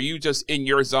 or are you just in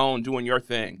your zone doing your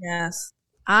thing? Yes.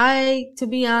 To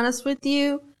be honest with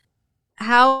you,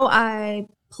 how I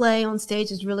play on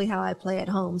stage is really how I play at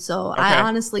home. So I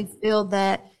honestly feel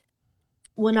that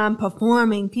when I'm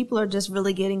performing, people are just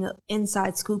really getting an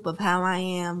inside scoop of how I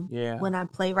am when I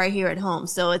play right here at home.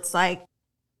 So it's like,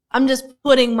 I'm just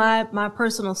putting my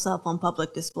personal self on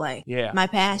public display. Yeah. My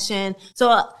passion.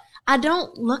 So I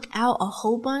don't look out a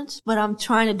whole bunch, but I'm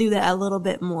trying to do that a little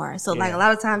bit more. So like a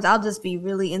lot of times I'll just be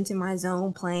really into my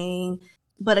zone playing,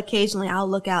 but occasionally I'll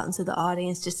look out into the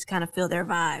audience just to kind of feel their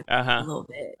vibe a little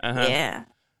bit. Yeah.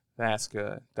 That's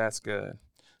good.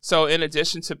 So in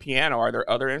addition to piano, are there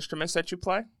other instruments that you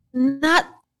play? Not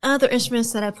other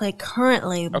instruments that I play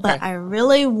currently, but I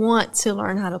really want to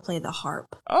learn how to play the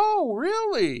harp. Oh,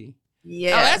 really?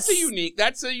 Yes. Oh,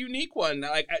 that's a unique one.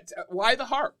 Like, why the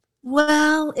harp?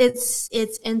 Well, it's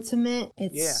intimate,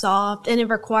 it's soft, and it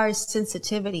requires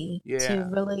sensitivity to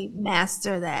really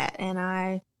master that. And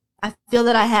I feel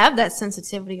that I have that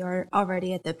sensitivity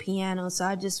already at the piano, so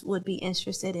I just would be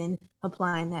interested in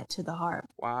applying that to the harp.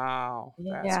 Wow.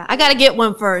 Yeah, cool. I got to get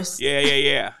one first.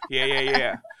 Yeah.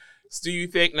 So do you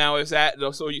think now is that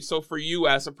so for you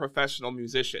as a professional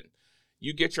musician,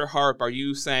 you get your harp, are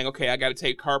you saying, okay, I got to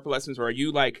take harp lessons, or are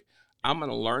you like, I'm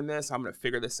going to learn this, I'm going to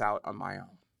figure this out on my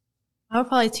own? I would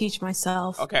probably teach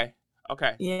myself. Okay.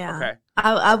 Yeah. Okay.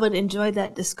 I would enjoy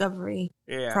that discovery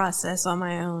process on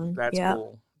my own. That's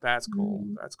cool. That's cool.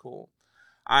 Mm-hmm. That's cool.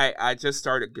 I just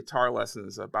started guitar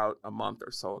lessons about a month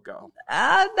or so ago.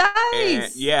 Ah,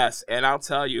 nice. And I'll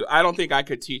tell you, I don't think I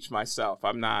could teach myself.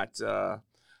 I'm not,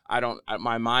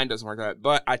 my mind doesn't work like that.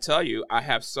 But I tell you, I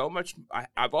have so much,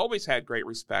 I've always had great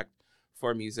respect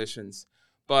for musicians.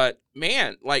 But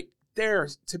man, like,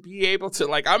 to be able to,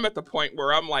 like, I'm at the point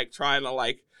where I'm like trying to,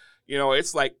 like,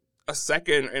 it's like a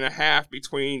second and a half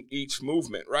between each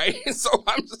movement, right? So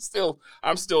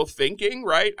I'm still thinking,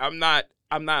 right? I'm not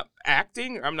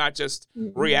acting. I'm not just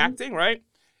reacting, right?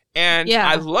 And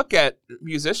I look at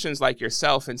musicians like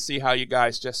yourself and see how you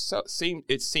guys just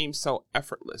it seems so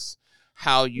effortless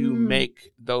how you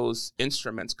make those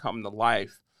instruments come to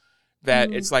life.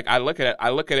 That it's like I look at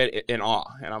it in awe,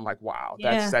 and I'm like, wow,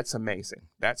 that's amazing.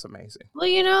 That's amazing.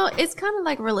 Well, it's kind of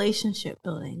like relationship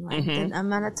building. Like the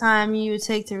amount of time you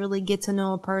take to really get to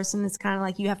know a person, it's kind of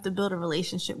like you have to build a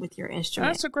relationship with your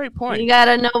instrument. That's a great point. You got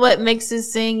to know what makes it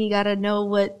sing. You got to know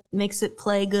what makes it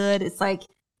play good. It's like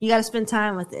you got to spend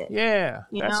time with it. Yeah,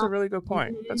 that's a really good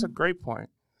point. That's a great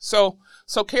point. So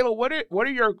Kayla, what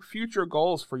are your future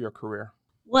goals for your career?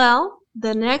 Well,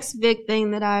 the next big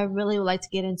thing that I really would like to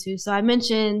get into. So I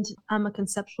mentioned I'm a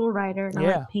conceptual writer, and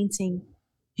I like painting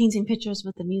painting pictures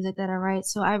with the music that I write.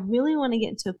 So I really want to get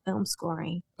into film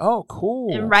scoring Oh,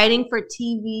 cool. and writing for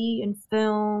TV and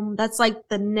film. That's like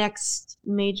the next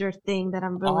major thing that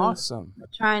I'm really Awesome.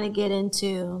 trying to get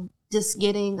into. Just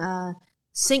getting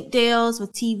sync deals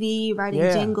with TV, writing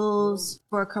jingles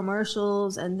for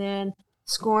commercials, and then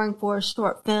scoring for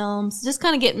short films. Just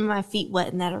kind of getting my feet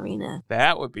wet in that arena.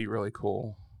 That would be really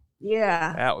cool.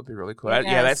 Yeah. That would be really cool. Yes,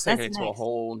 That's taking it that's to a next.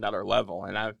 whole nother level.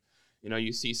 And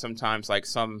you see sometimes like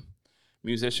some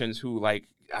musicians who like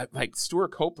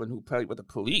Stuart Copeland, who played with the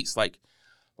Police, like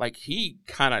he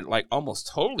kind of like almost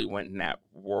totally went in that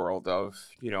world of,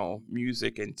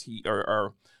 music and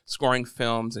or scoring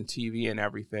films and TV and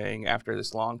everything after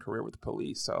this long career with the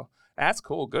Police. So that's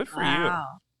cool. Good for you.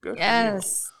 Good for you.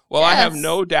 Yes. Well, I have Yes.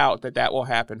 no doubt that will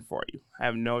happen for you. I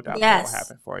have no doubt that will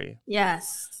happen for you.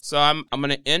 Yes. So I'm going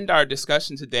to end our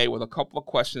discussion today with a couple of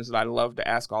questions that I love to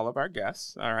ask all of our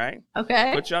guests. All right.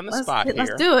 Okay. Put you on the spot here.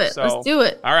 Let's do it. So, Let's do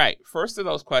it. All right. First of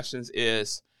those questions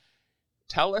is,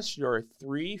 tell us your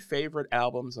 3 favorite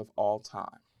albums of all time.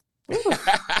 That's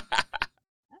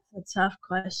a tough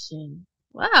question.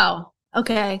 Wow.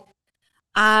 Okay.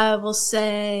 I will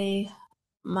say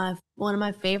one of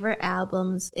my favorite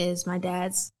albums is my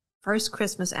dad's first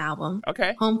Christmas album.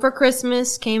 Okay. Home for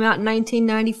Christmas came out in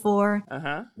 1994.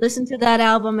 Uh-huh. Listen to that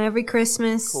album every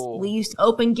Christmas. Cool. We used to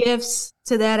open gifts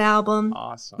to that album.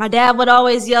 Awesome. My dad would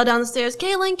always yell down the stairs,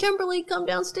 Kaylin, Kimberly, come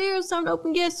downstairs, time to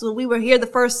open gifts. So we would hear the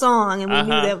first song and we knew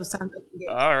that it was time to open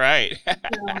gifts. All right.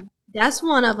 So that's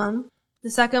one of them. The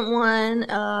second one,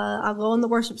 I'll go on the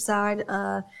worship side.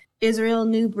 Israel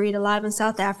New Breed, Alive in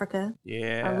South Africa.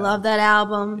 Yeah. I love that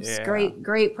album. It's Yeah.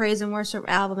 great praise and worship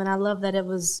album. And I love that it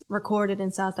was recorded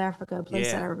in South Africa, a place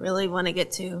Yeah. that I really want to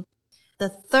get to. The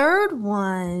third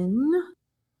one,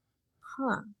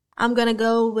 I'm going to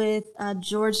go with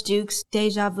George Duke's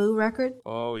Deja Vu record.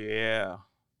 Oh, yeah.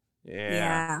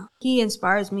 Yeah. He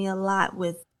inspires me a lot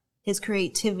with his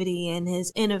creativity and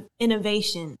his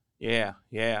innovation Yeah.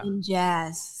 in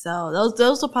jazz. So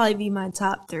those will probably be my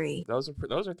top 3. Those are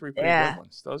 3 pretty Yeah. good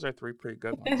ones. Those are 3 pretty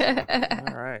good ones.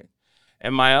 All right.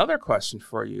 And my other question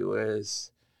for you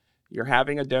is, you're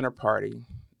having a dinner party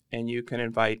and you can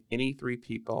invite any 3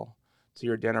 people to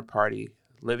your dinner party,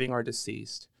 living or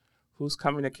deceased. Who's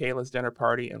coming to Kayla's dinner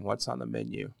party and what's on the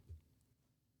menu?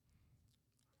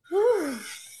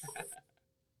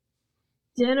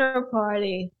 Dinner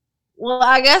party. Well,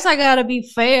 I guess I gotta be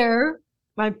fair.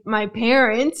 My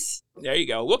parents. There you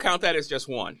go. We'll count that as just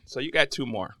one. So you got 2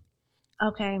 more.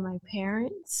 Okay, my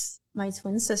parents, my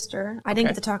twin sister. I didn't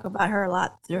get to talk about her a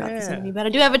lot throughout this Yeah. interview, but I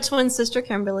do have a twin sister,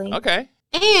 Kimberly. Okay.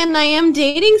 And I am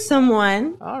dating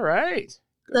someone. All right.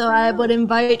 So I would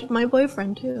invite my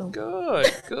boyfriend too.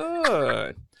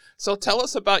 Good. So tell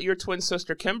us about your twin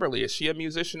sister, Kimberly. Is she a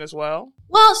musician as well?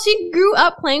 Well, she grew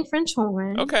up playing French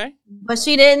horn. Okay. But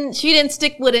she didn't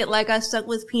stick with it like I stuck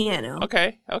with piano.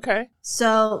 Okay.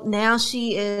 So now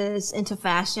she is into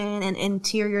fashion and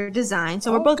interior design.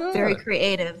 So we're both good. very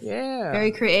creative. Yeah.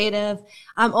 Very creative.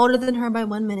 I'm older than her by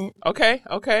 1 minute. Okay.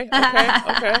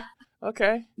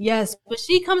 Yes, but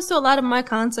she comes to a lot of my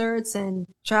concerts and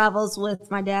travels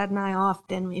with my dad and I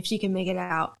often if she can make it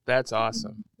out. That's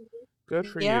awesome. Good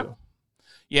for Yep. you.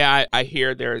 Yeah, I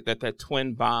hear there that the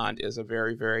twin bond is a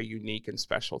very, very unique and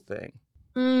special thing.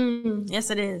 Yes,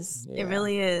 it is. Yeah. It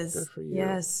really is. Good for you.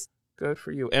 Yes. Good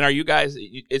for you. And are you guys,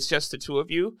 it's just the 2 of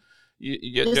you?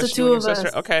 Just the you 2 and of your sister?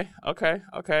 us. Okay.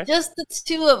 Just the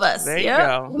 2 of us. There you Yep,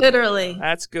 go. Literally.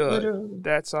 That's good. Literally.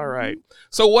 That's all right.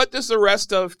 So what does the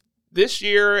rest of this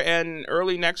year and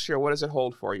early next year, what does it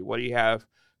hold for you? What do you have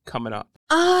coming up?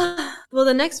 Well,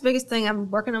 the next biggest thing,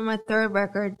 I'm working on my 3rd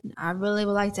record. I really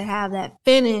would like to have that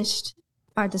finished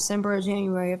by December or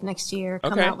January of next year.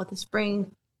 Come Okay. out with a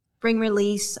spring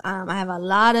release. I have a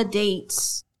lot of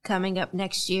dates coming up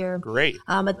next year. Great.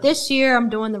 But this year, I'm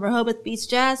doing the Rehoboth Beach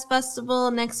Jazz Festival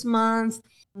next month.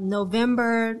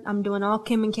 November, I'm doing all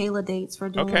Kim and Kayla dates. We're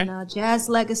doing Jazz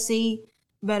Legacy,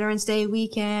 Veterans Day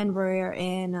weekend. We're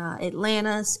in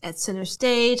Atlanta at Center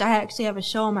Stage. I actually have a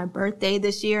show on my birthday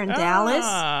this year in Dallas.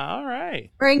 All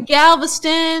right. We're in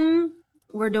Galveston.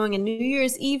 We're doing a New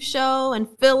Year's Eve show in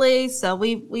Philly. So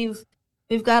we've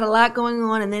got a lot going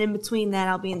on, and then in between that,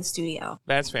 I'll be in the studio.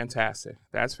 That's fantastic.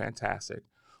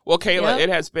 Well, Kayla, Yep. it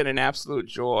has been an absolute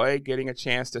joy getting a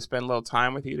chance to spend a little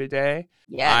time with you today.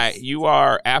 Yes. You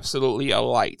are absolutely a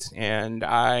light, and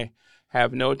I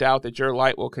have no doubt that your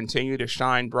light will continue to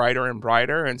shine brighter and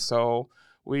brighter. And so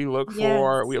we're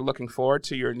looking forward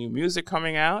to your new music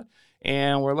coming out,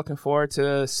 and we're looking forward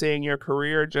to seeing your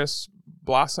career just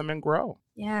blossom and grow.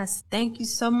 Yes, thank you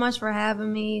so much for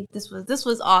having me. This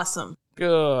was awesome.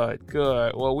 Good,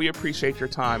 good. Well, we appreciate your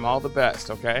time. All the best,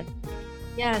 okay?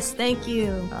 Yes, thank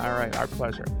you. All right, our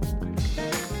pleasure.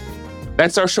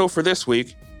 That's our show for this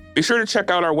week. Be sure to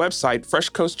check out our website,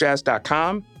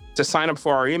 freshcoastjazz.com, to sign up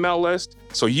for our email list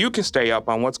so you can stay up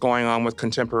on what's going on with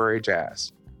contemporary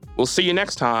jazz. We'll see you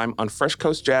next time on Fresh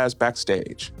Coast Jazz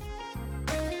Backstage.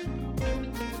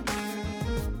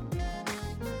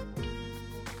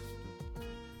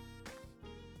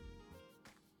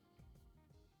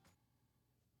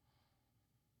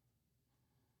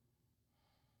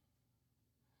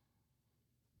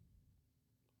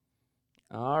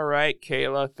 All right,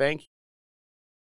 Kayla, thank you.